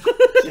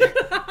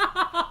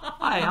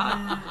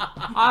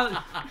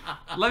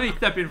 Let me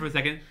step in for a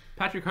second.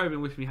 Patrick Hoban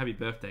wished me happy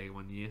birthday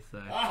one year,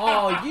 so...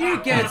 Oh,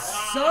 you get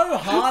so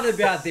hard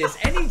about this.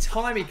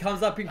 Anytime he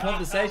comes up in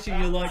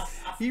conversation, you're like,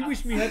 he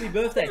wished me happy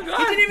birthday. He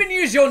didn't even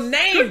use your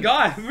name. Good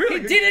guy.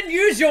 Really he didn't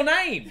use your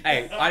name.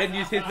 Hey, I didn't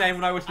use his name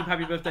when I wished him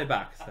happy birthday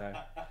back, so...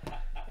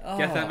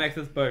 Guess that makes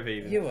us both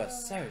even. You are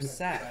so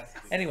sad.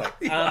 Anyway,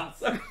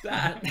 so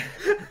sad.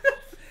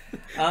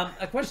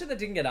 A question that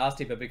didn't get asked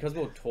here, but because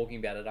we're talking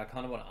about it, I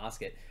kind of want to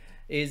ask it,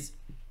 is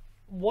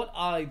what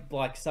are,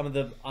 like, some of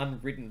the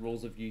unwritten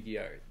rules of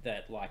Yu-Gi-Oh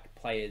that, like,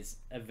 players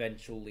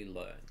eventually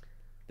learn?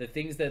 The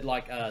things that,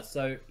 like, are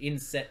so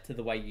inset to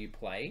the way you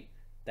play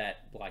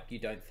that, like, you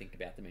don't think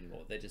about them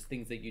anymore. They're just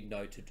things that you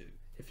know to do.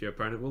 If your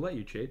opponent will let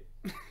you cheat.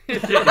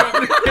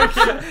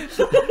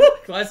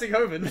 Classic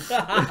Hoban.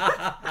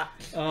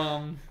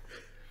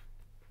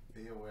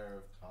 Be aware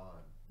of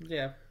time.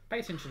 Yeah, pay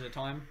attention to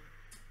time.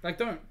 Like,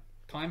 don't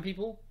time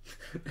people.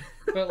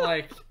 But,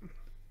 like,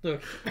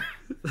 look,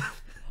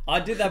 I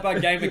did that by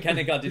game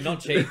mechanic. I did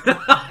not cheat.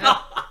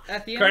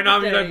 at the end of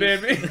Konami, the don't day,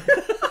 ban me.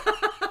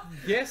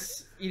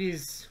 yes, it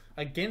is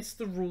against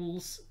the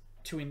rules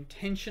to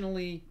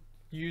intentionally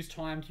use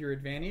time to your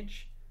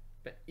advantage,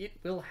 but it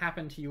will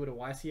happen to you at a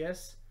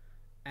YCS,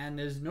 and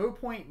there's no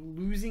point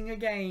losing a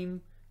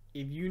game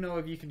if you know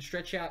if you can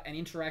stretch out an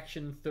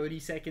interaction 30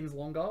 seconds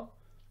longer,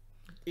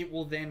 it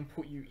will then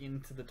put you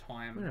into the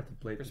time. I'm gonna have to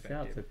bleed this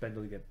out so Ben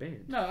doesn't get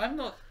banned. No, I'm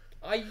not.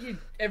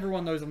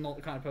 Everyone knows I'm not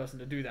the kind of person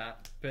to do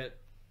that, but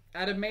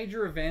at a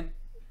major event,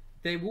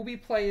 there will be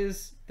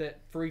players that,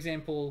 for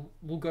example,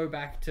 will go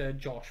back to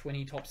Josh when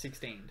he top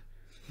 16'd.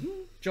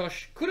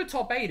 Josh could have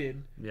top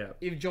 8'd Yeah.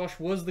 if Josh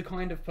was the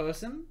kind of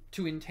person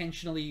to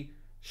intentionally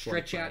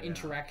stretch play out it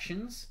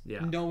interactions, Yeah.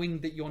 knowing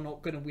that you're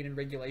not going to win in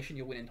regulation,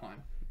 you'll win in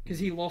time. Because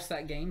he lost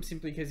that game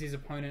simply because his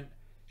opponent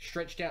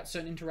stretched out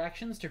certain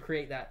interactions to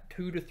create that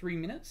 2 to 3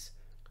 minutes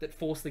that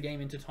forced the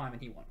game into time,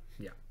 and he won.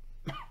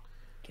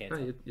 Can't No,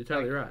 tell. you're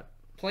totally right.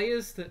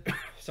 Players that,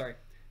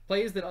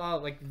 players that are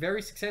like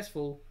very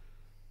successful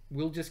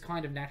will just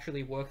kind of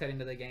naturally work that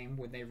into their game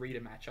when they read a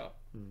matchup,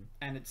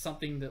 and it's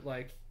something that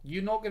like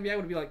you're not going to be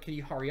able to be like, can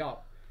you hurry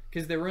up?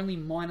 Because they're only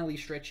minorly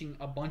stretching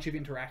a bunch of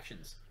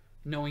interactions,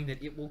 knowing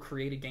that it will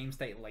create a game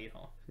state later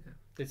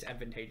that's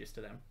advantageous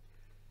to them.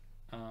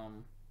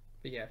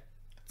 But yeah,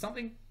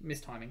 something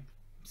mistiming.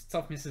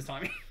 Stuff misses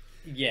timing.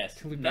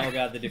 Yes. Look Now back.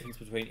 regard the difference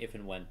between if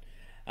and when.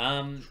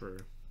 True.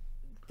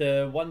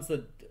 The ones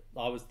that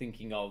I was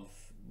thinking of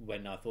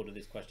when I thought of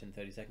this question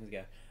 30 seconds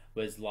ago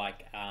was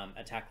like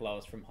attack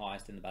lowest from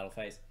highest in the battle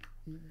phase.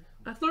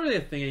 That's not really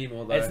a thing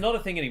anymore, though. It's not a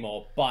thing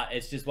anymore, but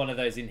it's just one of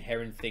those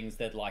inherent things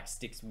that like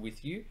sticks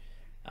with you.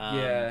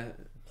 Yeah.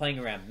 Playing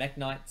around mech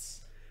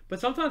knights. But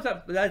sometimes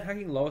that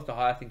attacking lowest to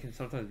highest thing can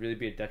sometimes really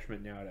be a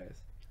detriment nowadays.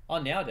 Oh,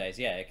 nowadays,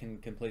 yeah, it can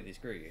completely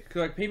screw you.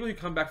 Because like people who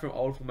come back from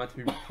old formats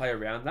who play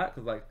around that,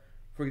 because like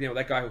for example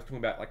that guy who was talking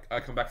about like I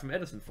come back from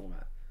Edison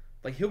format,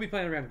 like he'll be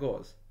playing around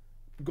Gauze.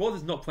 Gauze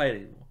is not played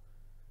anymore.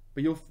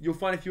 But you'll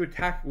find if you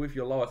attack with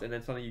your lowest and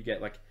then suddenly you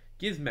get like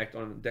Gizmek'd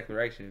on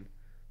declaration,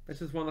 that's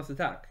just one less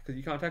attack because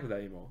you can't attack with that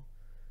anymore.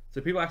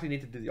 So people actually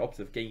need to do the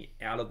opposite of getting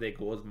out of their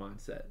Gauze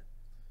mindset.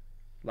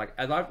 Like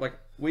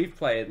we've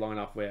played long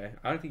enough where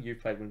I don't think you've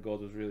played when Gauze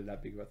was really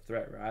that big of a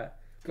threat, right?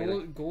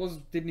 Gauze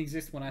didn't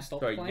exist when I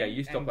stopped Sorry, playing. yeah,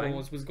 you stopped and playing.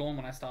 Gauze was gone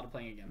when I started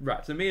playing again.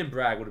 Right, so me and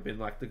Bragg would have been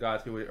like the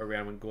guys who were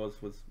around when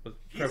Gauze was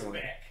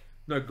prevalent.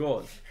 No,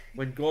 Gauze.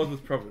 When Gauze was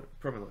prominent.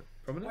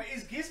 Wait,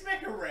 is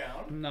Gizmek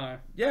around? No.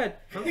 Yeah,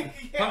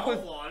 Yeah,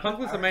 hold on. Punk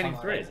was the main in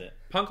Punk three. plays it.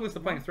 Punk was the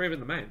playing three of in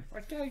the main.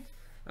 Okay.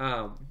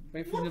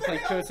 Wait for What them to the play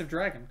hell? Curse of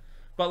Dragon.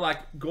 But like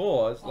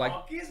Gauze, like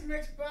Oh,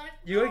 Gizmek's back.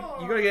 you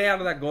gotta get out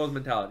of that Gauze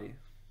mentality.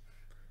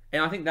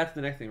 And I think that's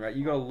the next thing, right?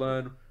 You gotta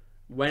learn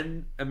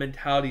when a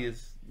mentality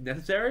is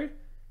necessary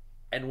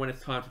and when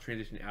it's time to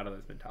transition out of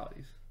those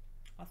mentalities.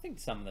 I think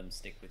some of them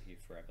stick with you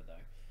forever,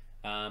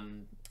 though.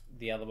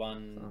 The other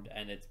one,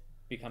 and it's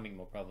becoming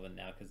more prevalent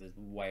now because there's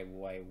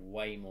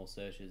way more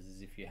searches,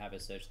 is if you have a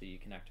search that you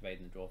can activate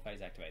in the draw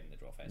phase, activate in the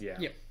draw phase. Yeah.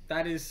 Yep,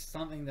 that is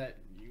something that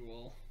you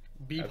will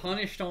be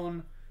punished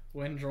on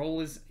when draw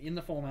is in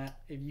the format.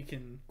 If you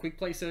can quick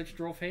play search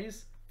draw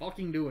phase,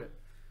 fucking do it.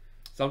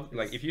 Some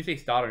like if you see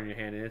starter in your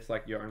hand and it's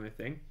like your only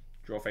thing,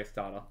 draw phase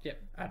starter.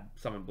 Yep. Add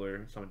summon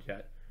blue, summon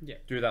jet.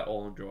 Yep. Do that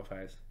all in draw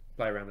phase.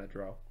 Play around that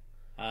draw.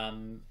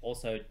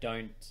 Also,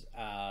 don't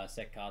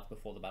set cards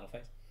before the battle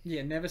phase.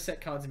 Yeah, never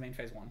set cards in main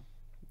phase 1.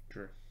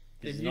 True.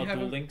 This If is you not have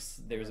dual a-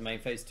 links. There is a main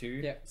phase 2.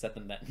 Yeah. Set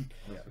them then.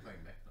 Also playing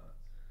Mech Knights.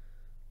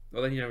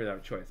 Well, then you don't really have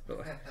a choice. But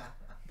like,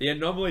 the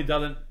anomaly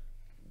doesn't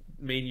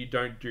mean you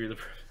don't do the.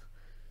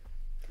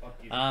 Fuck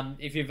you.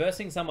 If you're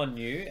versing someone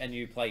new and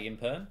you play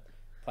Imperm,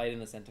 play it in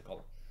the center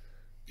column.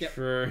 Yep.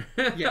 True.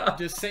 Yeah,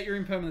 just set your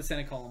imperm in the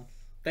center column.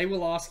 They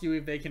will ask you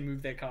if they can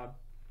move their card.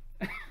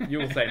 You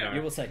will say no.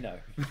 You will say no.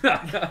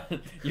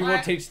 You will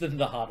teach them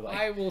the hard way.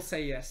 I will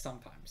say yes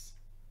sometimes.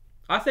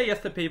 I say yes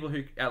to people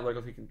who at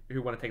locals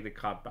who want to take the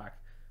card back,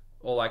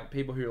 or like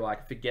people who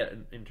like forget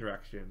an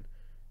interaction,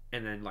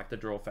 and then like the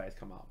draw phase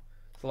come up.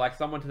 So like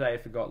someone today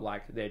forgot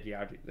like their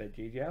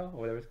GGL or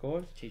whatever it's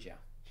called. Chijiao.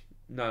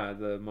 No,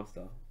 the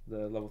monster,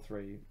 the level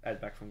 3 add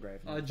back from grave.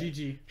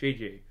 GG.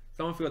 GG.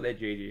 Someone forgot their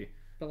GG,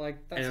 But like,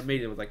 and that's,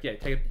 immediately was like, yeah,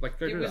 take it, like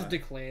go it do was that.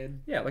 declared.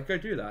 Yeah, like go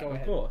do that, Go of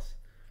ahead. course.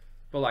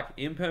 But like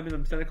imperm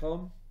in the center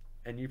column,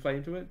 and you play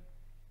into it,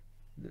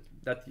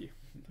 that's you.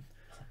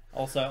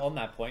 Also, on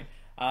that point,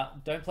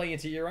 don't play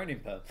into your own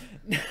Imperm.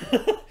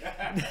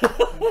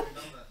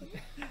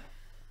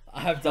 I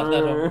have done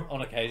that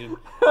on occasion.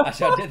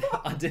 Actually,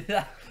 I did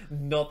that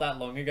not that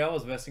long ago. I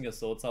was versing a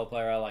Sword Soul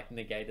player. I like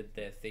negated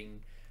their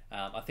thing.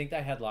 I think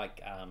they had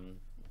like I don't know.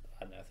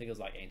 I think it was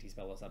like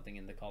anti-spell or something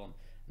in the column,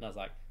 and I was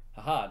like,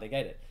 haha,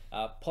 negate it.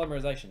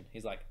 Polymerization.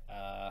 He's like,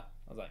 I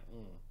was like,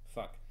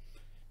 fuck.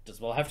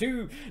 Just well have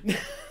to.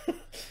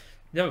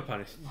 Never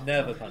punished.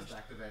 Never Just punished.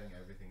 activating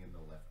everything in the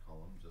left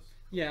column. Just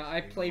Yeah,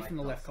 I play like from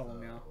the left Duster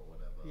column now. or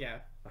whatever. Yeah.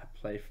 I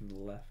play from the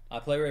left. I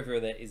play wherever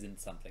there isn't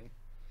something.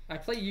 I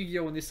play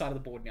Yu-Gi-Oh on this side of the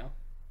board now.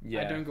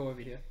 Yeah. I don't go over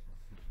here.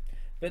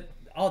 But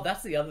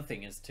that's the other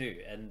thing is too,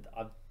 and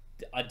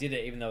I did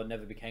it even though it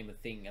never became a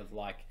thing of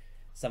like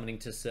summoning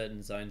to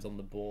certain zones on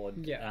the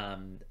board. Yeah.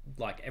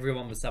 Like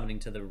everyone was summoning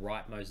to the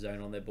rightmost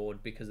zone on their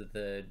board because of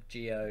the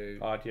Geo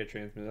RTO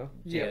transmitter.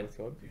 Yeah. That's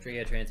called.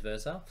 Geo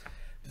Transverser.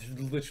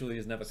 Literally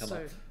has never come So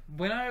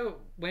up.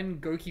 when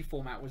Goki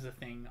format was a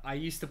thing, I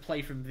used to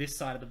play from this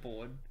side of the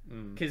board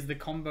because the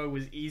combo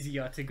was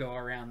easier to go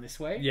around this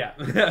way Yeah.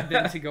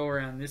 than to go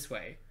around this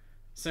way.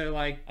 So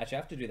like Actually, I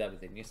have to do that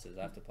with Ignistas.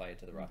 I have to play it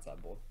to the right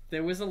side board.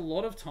 there was a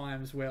lot of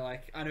times where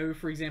like I know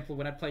for example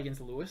when I'd play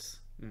against Lewis,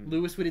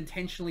 Lewis would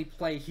intentionally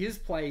play his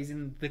plays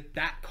in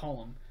that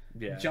column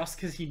Yeah. just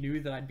because he knew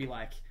that I'd be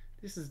like,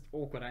 this is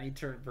awkward. I need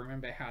to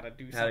remember how to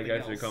do How to something go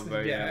else. through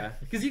combo, yeah.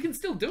 Because you can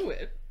still do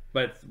it,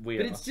 But it's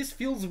weird. but it just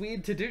feels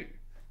weird to do.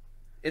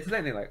 It's the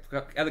same thing. Like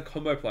as a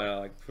combo player,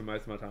 like for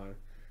most of my time,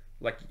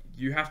 like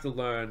you have to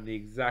learn the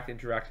exact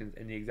interactions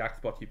and the exact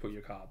spots you put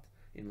your cards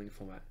in Link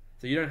format.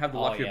 So you don't have the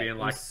luxury of being it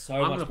like, was so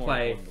I'm much gonna more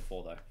play. important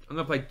before though. I'm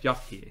gonna play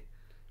just here,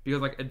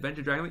 because like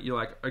Adventure Dragon, you're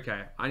like,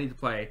 okay, I need to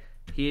play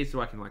here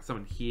so I can like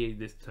summon here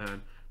this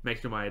turn.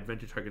 Make sure my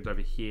adventure token's over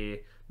here.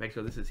 Make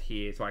sure this is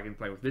here so I can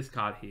play with this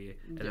card here,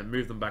 and then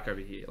move them back over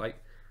here. Like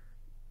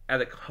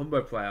as a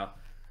combo player,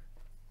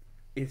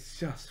 it's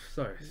just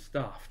so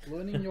stuffed.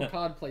 Learning your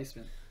card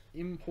placement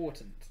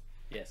important.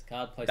 Yes,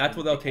 card placement. That's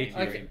what they'll became teach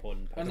very you.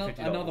 important. Another,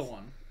 $50. another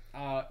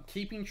one.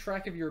 Keeping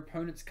track of your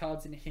opponent's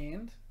cards in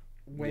hand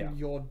when Yeah.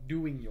 you're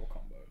doing your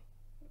combo.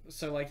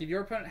 So, like, if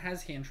your opponent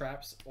has hand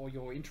traps or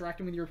you're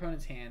interacting with your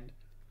opponent's hand,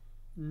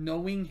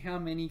 knowing how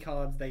many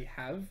cards they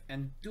have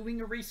and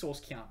doing a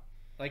resource count.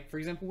 Like, for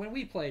example, when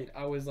we played,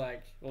 I was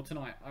like, or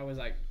tonight, I was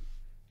like,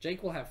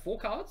 Jake will have 4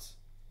 cards.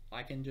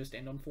 I can just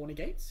end on 4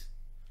 negates.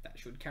 That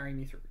should carry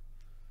me through.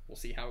 We'll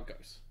see how it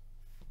goes.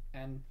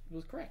 And it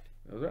was correct.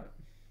 That was right.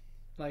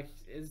 Like,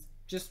 is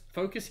just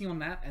focusing on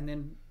that and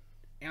then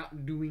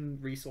outdoing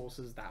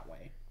resources that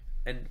way.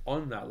 And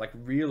on that, like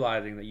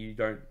realizing that you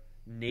don't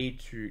need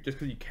to, just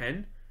because you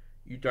can,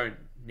 you don't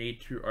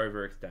need to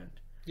overextend.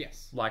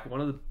 Yes. Like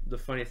one of the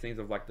funniest things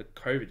of like the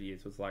COVID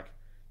years was like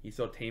you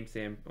saw Team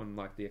Sam on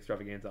like the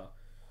extravaganza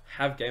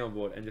have game on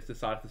board and just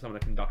decide to summon a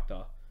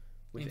conductor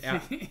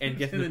without and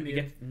gets Into the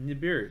gets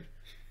Nibiru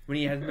when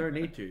he has no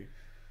need to,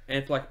 and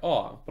it's like,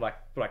 oh, but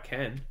I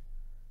can.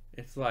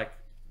 It's like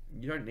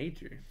you don't need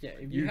to. Yeah,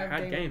 if you have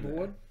had game on there.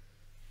 board,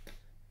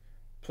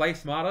 Play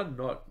smarter,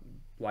 not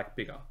like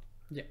bigger.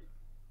 yeah.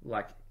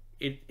 Like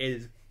it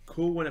is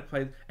cool when it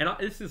plays, and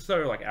this is so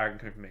like arrogant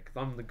coming from me because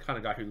I'm the kind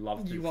of guy who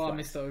loves to. You are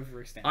flex. Mr.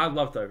 Overextend. I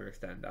love to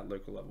overextend at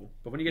local level,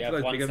 but when you get You to have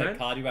those one big set events,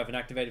 card you haven't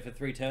activated for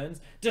 3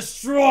 turns.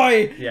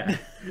 Destroy! yeah.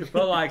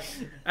 But like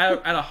at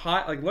a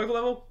high, like local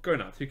level, go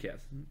nuts. Who cares?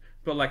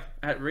 But like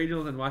at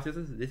regionals and my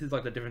systems, this is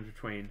like the difference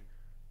between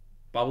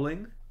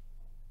bubbling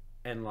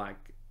and like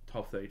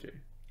top 32.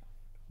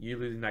 You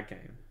losing that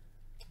game.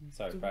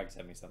 So Bragg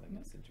sent me something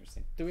that's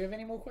interesting. Do we have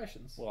any more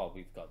questions? Well,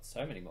 we've got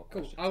so many more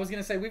Cool. questions. I was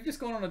going to say, we've just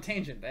gone on a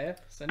tangent there.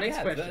 So next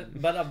Yeah, question.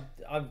 But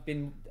I've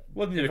been.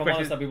 Wasn't even If a I'm honest,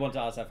 question. I've been wanting to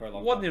ask that for a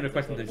long Wasn't time. even a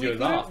question That's to what it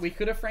do. was. Yours asked. We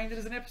could have framed it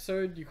as an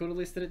episode. You could have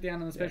listed it down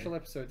in the special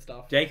episode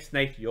stuff. Jake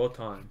Snake, your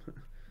time.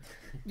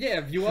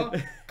 Yeah, viewer,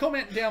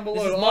 comment down This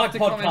below is my after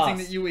commenting podcast.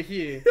 that you were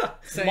here.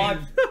 Saying,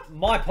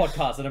 my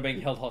podcast that I'm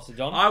being held hostage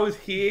on. I was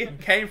here,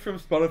 came from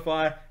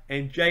Spotify,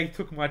 and Jake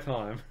took my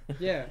time.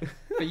 yeah,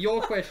 for your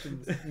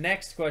questions.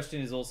 Next question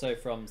is also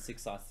from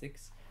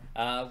 666.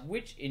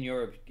 Which, in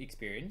your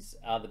experience,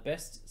 are the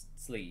best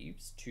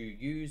sleeves to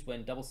use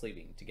when double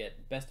sleeving to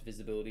get best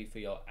visibility for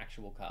your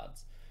actual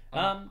cards?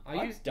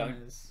 I use don't.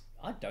 dinners.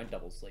 I don't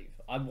double sleeve.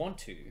 I want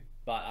to,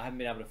 but I haven't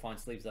been able to find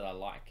sleeves that I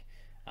like.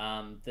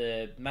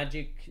 The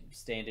Magic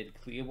standard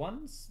clear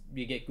ones,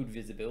 you get good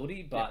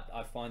visibility, but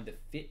I find the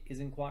fit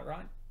isn't quite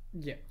right.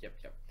 Yep.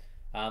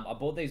 I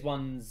bought these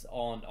ones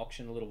on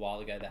auction a little while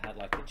ago that had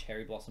like the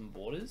cherry blossom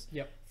borders.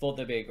 Yep. Thought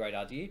they'd be a great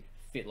idea.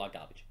 Fit like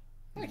garbage.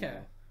 Okay.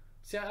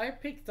 So I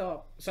picked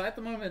up. So at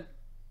the moment,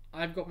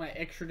 I've got my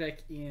extra deck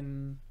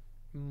in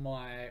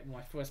my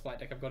first flight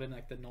deck. I've got in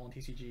like the Nolan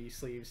TCG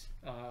sleeves.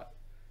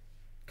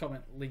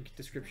 Comment link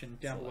description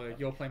down below.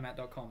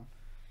 Yourplaymat.com.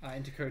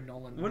 Enter code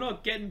Nolan. We're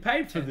not getting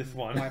paid for this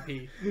one.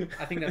 YP.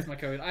 I think that's my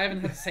code. I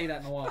haven't had to say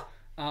that in a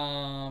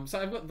while. So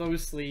I've got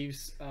those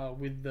sleeves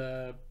with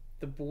the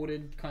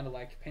bordered kind of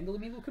like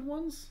pendulum looking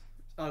ones.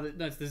 No,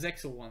 it's the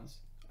Zexal ones.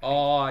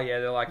 Oh yeah,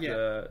 they're like Yeah.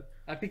 the.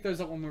 I picked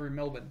those up when we were in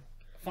Melbourne.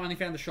 Finally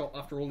found the shop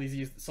after all these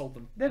years that sold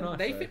them. They're nice,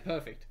 They though. fit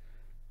perfect.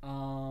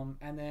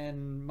 And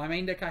then my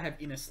main deck I have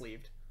inner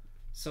sleeved.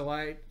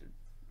 So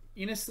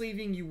inner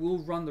sleeving you will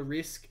run the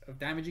risk of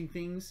damaging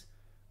things.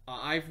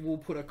 I will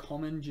put a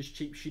common just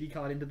cheap shitty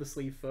card into the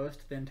sleeve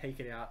first, then take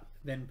it out,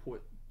 then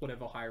put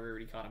whatever high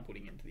rarity card I'm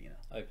putting into the inner.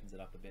 Opens it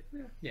up a bit.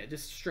 Yeah,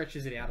 just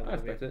stretches it out a I little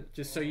respect bit. it.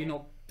 Just so you're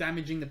not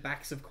damaging the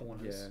backs of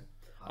corners.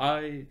 Yeah,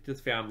 I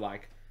just found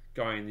like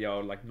going the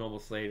old like normal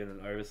sleeve and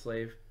then over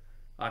sleeve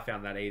I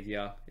found that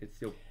easier. It's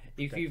still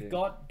If protected. you've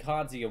got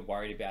cards that you're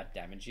worried about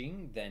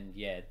damaging, then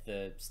yeah,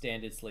 the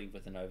standard sleeve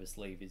with an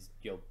oversleeve is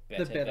your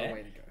better, better bet.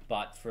 way to go.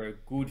 But for a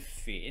good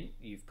fit,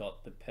 you've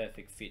got the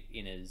perfect fit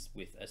inners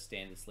with a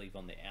standard sleeve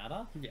on the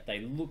outer. Yeah. They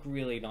look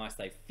really nice.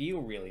 They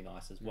feel really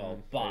nice as well.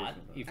 But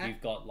very if nice.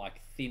 you've got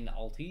like thin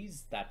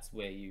ulties, that's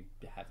where you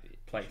have it.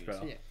 Place issues.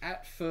 better. Yeah,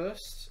 at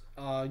first,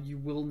 you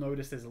will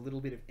notice there's a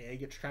little bit of air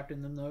gets trapped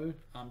in them though.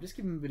 Just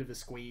give them a bit of a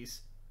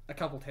squeeze, a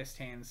couple test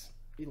hands,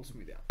 it'll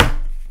smooth out.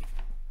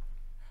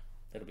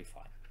 That'll be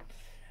fine.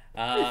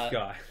 This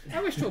guy.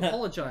 I wish to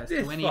apologise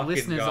This to any fucking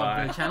listeners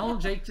guy. of the channel.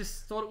 Jake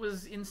just thought it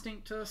was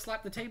instinct to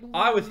slap the table.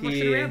 I was and mush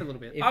here. it around a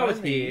little bit. If I was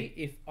only, here.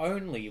 If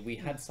only we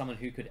had someone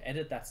who could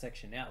edit that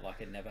section out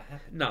like it never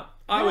happened. No,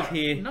 I was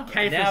here. no.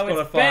 Came Now from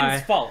it's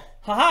Ben's Spotify. fault.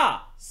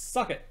 Haha!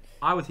 Suck it.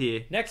 I was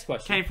here. Next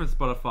question. Came from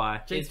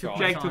Spotify. Jake It's took right.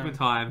 my Jake time. took the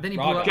time. Then he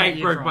Right. blew up Jake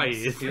my broke my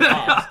eardrums. ears. Who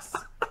asks?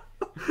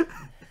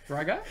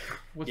 Raga?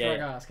 What's Yeah.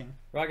 Raga asking?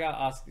 Raga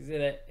asks, is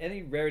there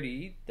any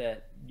rarity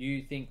that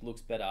you think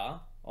looks better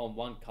on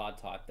one card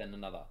type than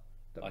another?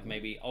 Like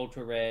maybe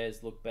ultra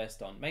rares look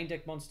best on main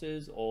deck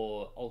monsters,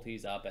 or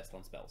ultis are best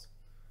on spells,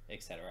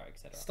 etc.,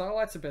 etc.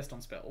 Starlights are best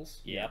on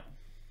spells. Yep.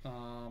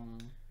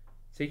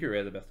 Secret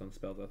Rare the best on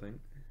spells, I think.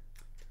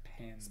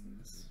 Depends.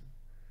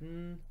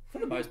 For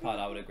the most part,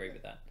 I would agree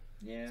with that.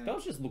 Yeah.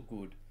 Spells just look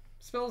good.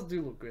 Spells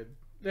do look good.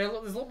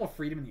 There's a lot more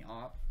freedom in the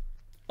art.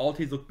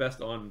 Altis look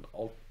best on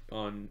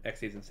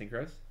Xyz and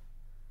Synchros.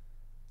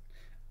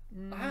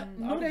 I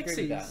Not would agree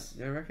with that. Xyz.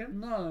 You reckon?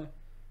 No.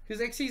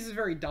 Because Xyz is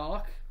very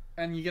dark,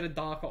 and you get a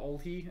darker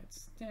ulti.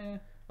 It's, yeah.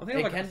 I think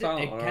It like a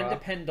Silent can Aura.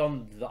 depend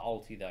on the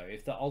ulti though.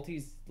 If the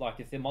ulti's like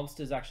if the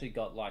monster's actually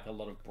got like a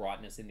lot of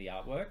brightness in the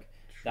artwork,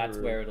 that's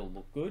True. where it'll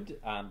look good.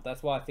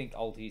 That's why I think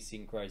ulti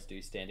synchros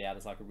do stand out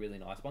as like a really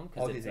nice one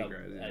because Ulti it's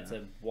synchros, yeah. it's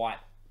a white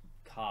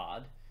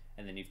card,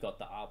 and then you've got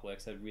the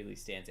artwork, so it really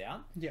stands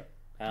out. Yeah.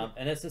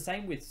 And it's the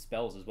same with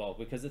spells as well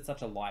because it's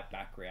such a light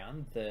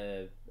background.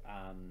 The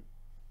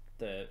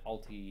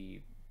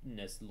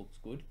ultiness looks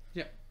good.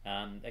 Yeah.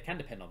 It can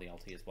depend on the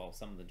ulti as well.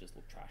 Some of them just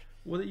look trash.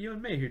 Was it you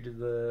and me who did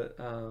the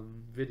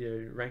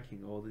video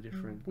ranking all the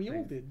different We all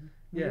things? did.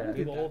 Yeah.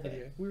 We We were all all did that there.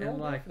 video. We were And all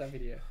there like- for that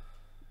video.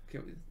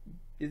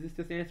 Is this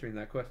just answering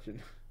that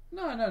question?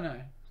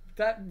 No.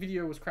 That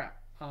video was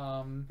crap.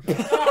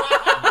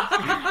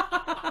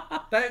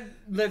 That,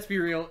 let's be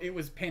real, it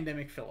was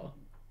pandemic filler.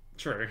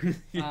 True.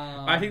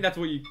 I think that's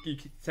what you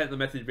sent the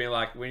message being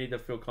like, we need to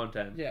fill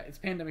content. Yeah, it's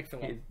pandemic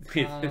filler. It's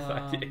this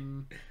idea.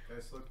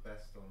 Ghosts look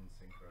best on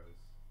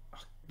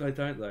synchros. They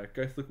don't though.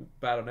 Ghosts look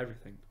bad on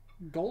everything.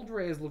 Gold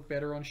rares look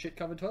better on shit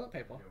covered toilet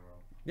paper.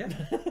 You're wrong.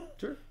 Yeah,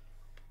 true.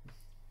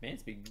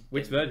 Man's been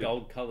Which getting version?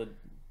 gold coloured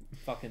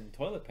fucking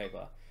toilet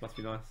paper. Must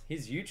be nice.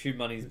 His YouTube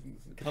money's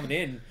coming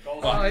in.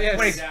 Gold Oh, yes.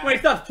 When he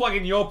starts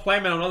plugging your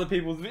playmat on other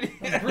people's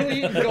videos.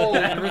 Brilliant gold.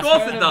 Of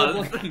course it Return does.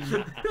 of the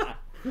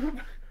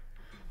Blade.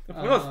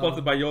 We're not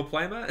sponsored by your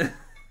playmat.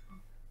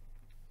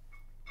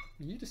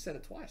 You just said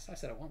it twice. I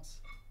said it once.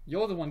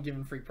 You're the one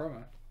giving free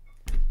promo.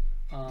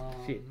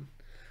 Shit.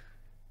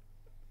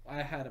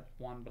 I had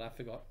one, but I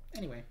forgot.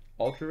 Anyway,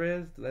 Ultra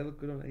rares, do they look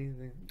good on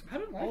anything? I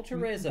don't like Ultra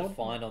rares are mod-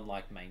 fine on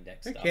like main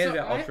deck Who stuff. cares? So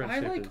about Ultra and I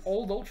like Supers.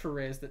 old ultra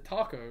rares that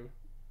taco,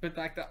 but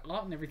like the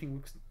art and everything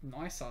looks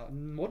nicer.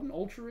 Modern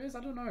ultra rares,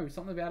 I don't know,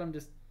 something about them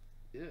just.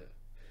 Ugh.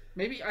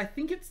 Maybe I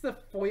think it's the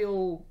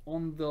foil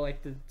on the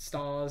like the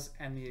stars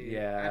and the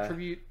Yeah.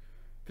 attribute.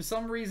 For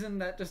some reason,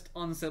 that just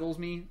unsettles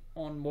me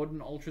on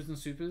modern ultras and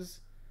supers.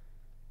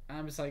 And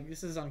I'm just like,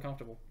 this is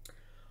uncomfortable.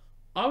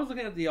 I was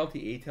looking at the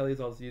LTE tellies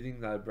I was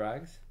using, the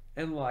Brags,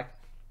 and like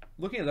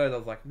looking at those, I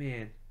was like,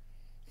 man,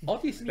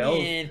 ulti spells,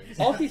 Man.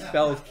 ulti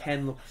spells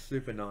can look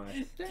super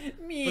nice. But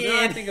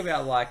then I think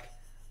about like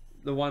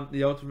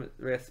the ultimate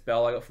rare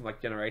spell I got from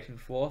like Generation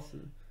Force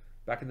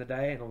back in the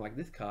day, and I'm like,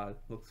 this card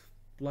looks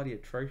bloody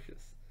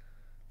atrocious.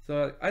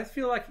 So I just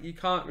feel like you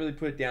can't really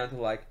put it down to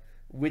like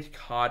which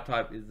card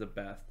type is the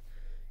best,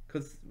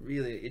 because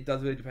really it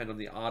does really depend on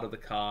the art of the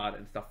card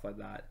and stuff like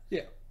that.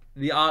 Yeah.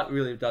 The art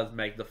really does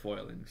make the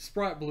foiling.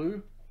 Sprite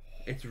blue.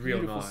 It's real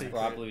Beautiful nice. secret.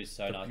 Bright blue is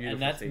so It's a nice, beautiful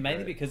and that's secret.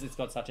 mainly because it's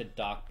got such a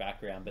dark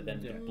background. But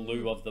then Yeah. the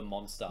blue of the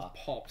monster,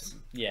 Pops.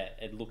 yeah,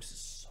 it looks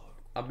so.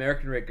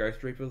 American Red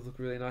Ghost Reapers look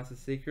really nice as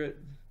secret.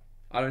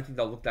 I don't think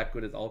they'll look that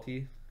good as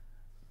ulti.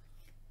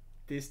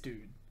 This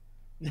dude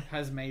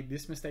has made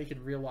this mistake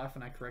in real life,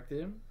 and I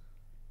corrected him.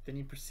 Then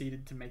he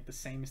proceeded to make the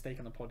same mistake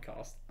on the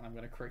podcast, and I'm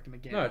going to correct him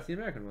again. No, it's the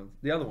American ones.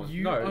 The other ones.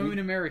 You no, own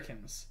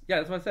Americans. yeah,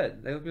 that's what I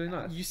said. They look really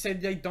nice. You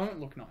said they don't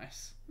look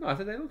nice. No, I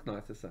said they look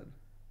nice. I said.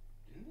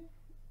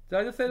 Did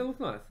I just say they look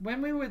nice?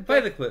 When we were Play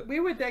the clip. we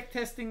were deck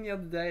testing the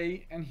other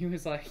day, and he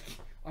was like,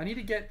 "I need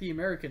to get the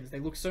Americans. They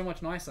look so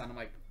much nicer." And I'm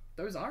like,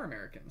 "Those are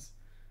Americans."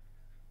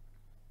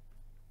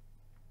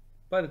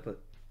 Play the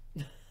clip.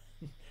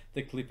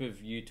 The clip of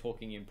you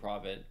talking in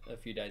private a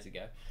few days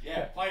ago.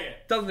 Yeah, play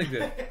it. Doesn't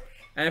exist.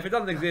 And if it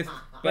doesn't exist,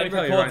 let me Ben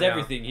tell you records right now.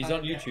 everything. He's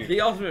on YouTube.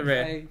 The ultimate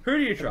rare. Hey, Who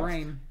do you the trust?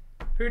 brain.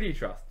 Who do you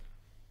trust?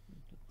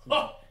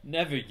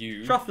 Never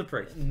you. Trust the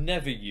priest.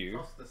 Never you.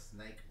 Trust the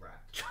snake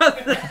rat.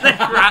 Trust the snake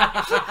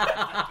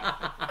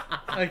rat.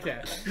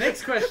 Okay,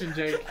 next question,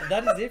 Jake.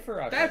 That is it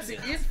for our That's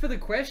questions. it for the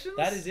questions?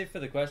 That is it for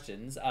the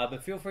questions.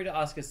 But feel free to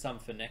ask us some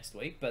for next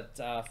week. But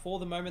for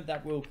the moment,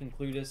 that will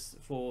conclude us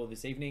for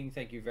this evening.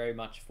 Thank you very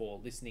much for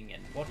listening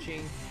and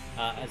watching.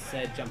 As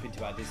said, jump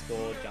into our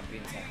Discord, jump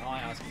in, say hi,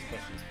 ask us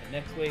questions for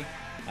next week.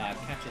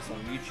 Catch us on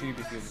YouTube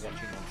if you're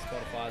watching on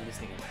Spotify,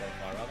 listening on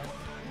Spotify rather.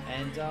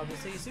 And we'll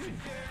see you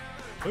soon.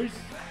 Peace.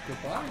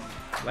 Goodbye.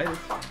 Later.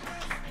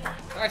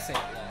 I say it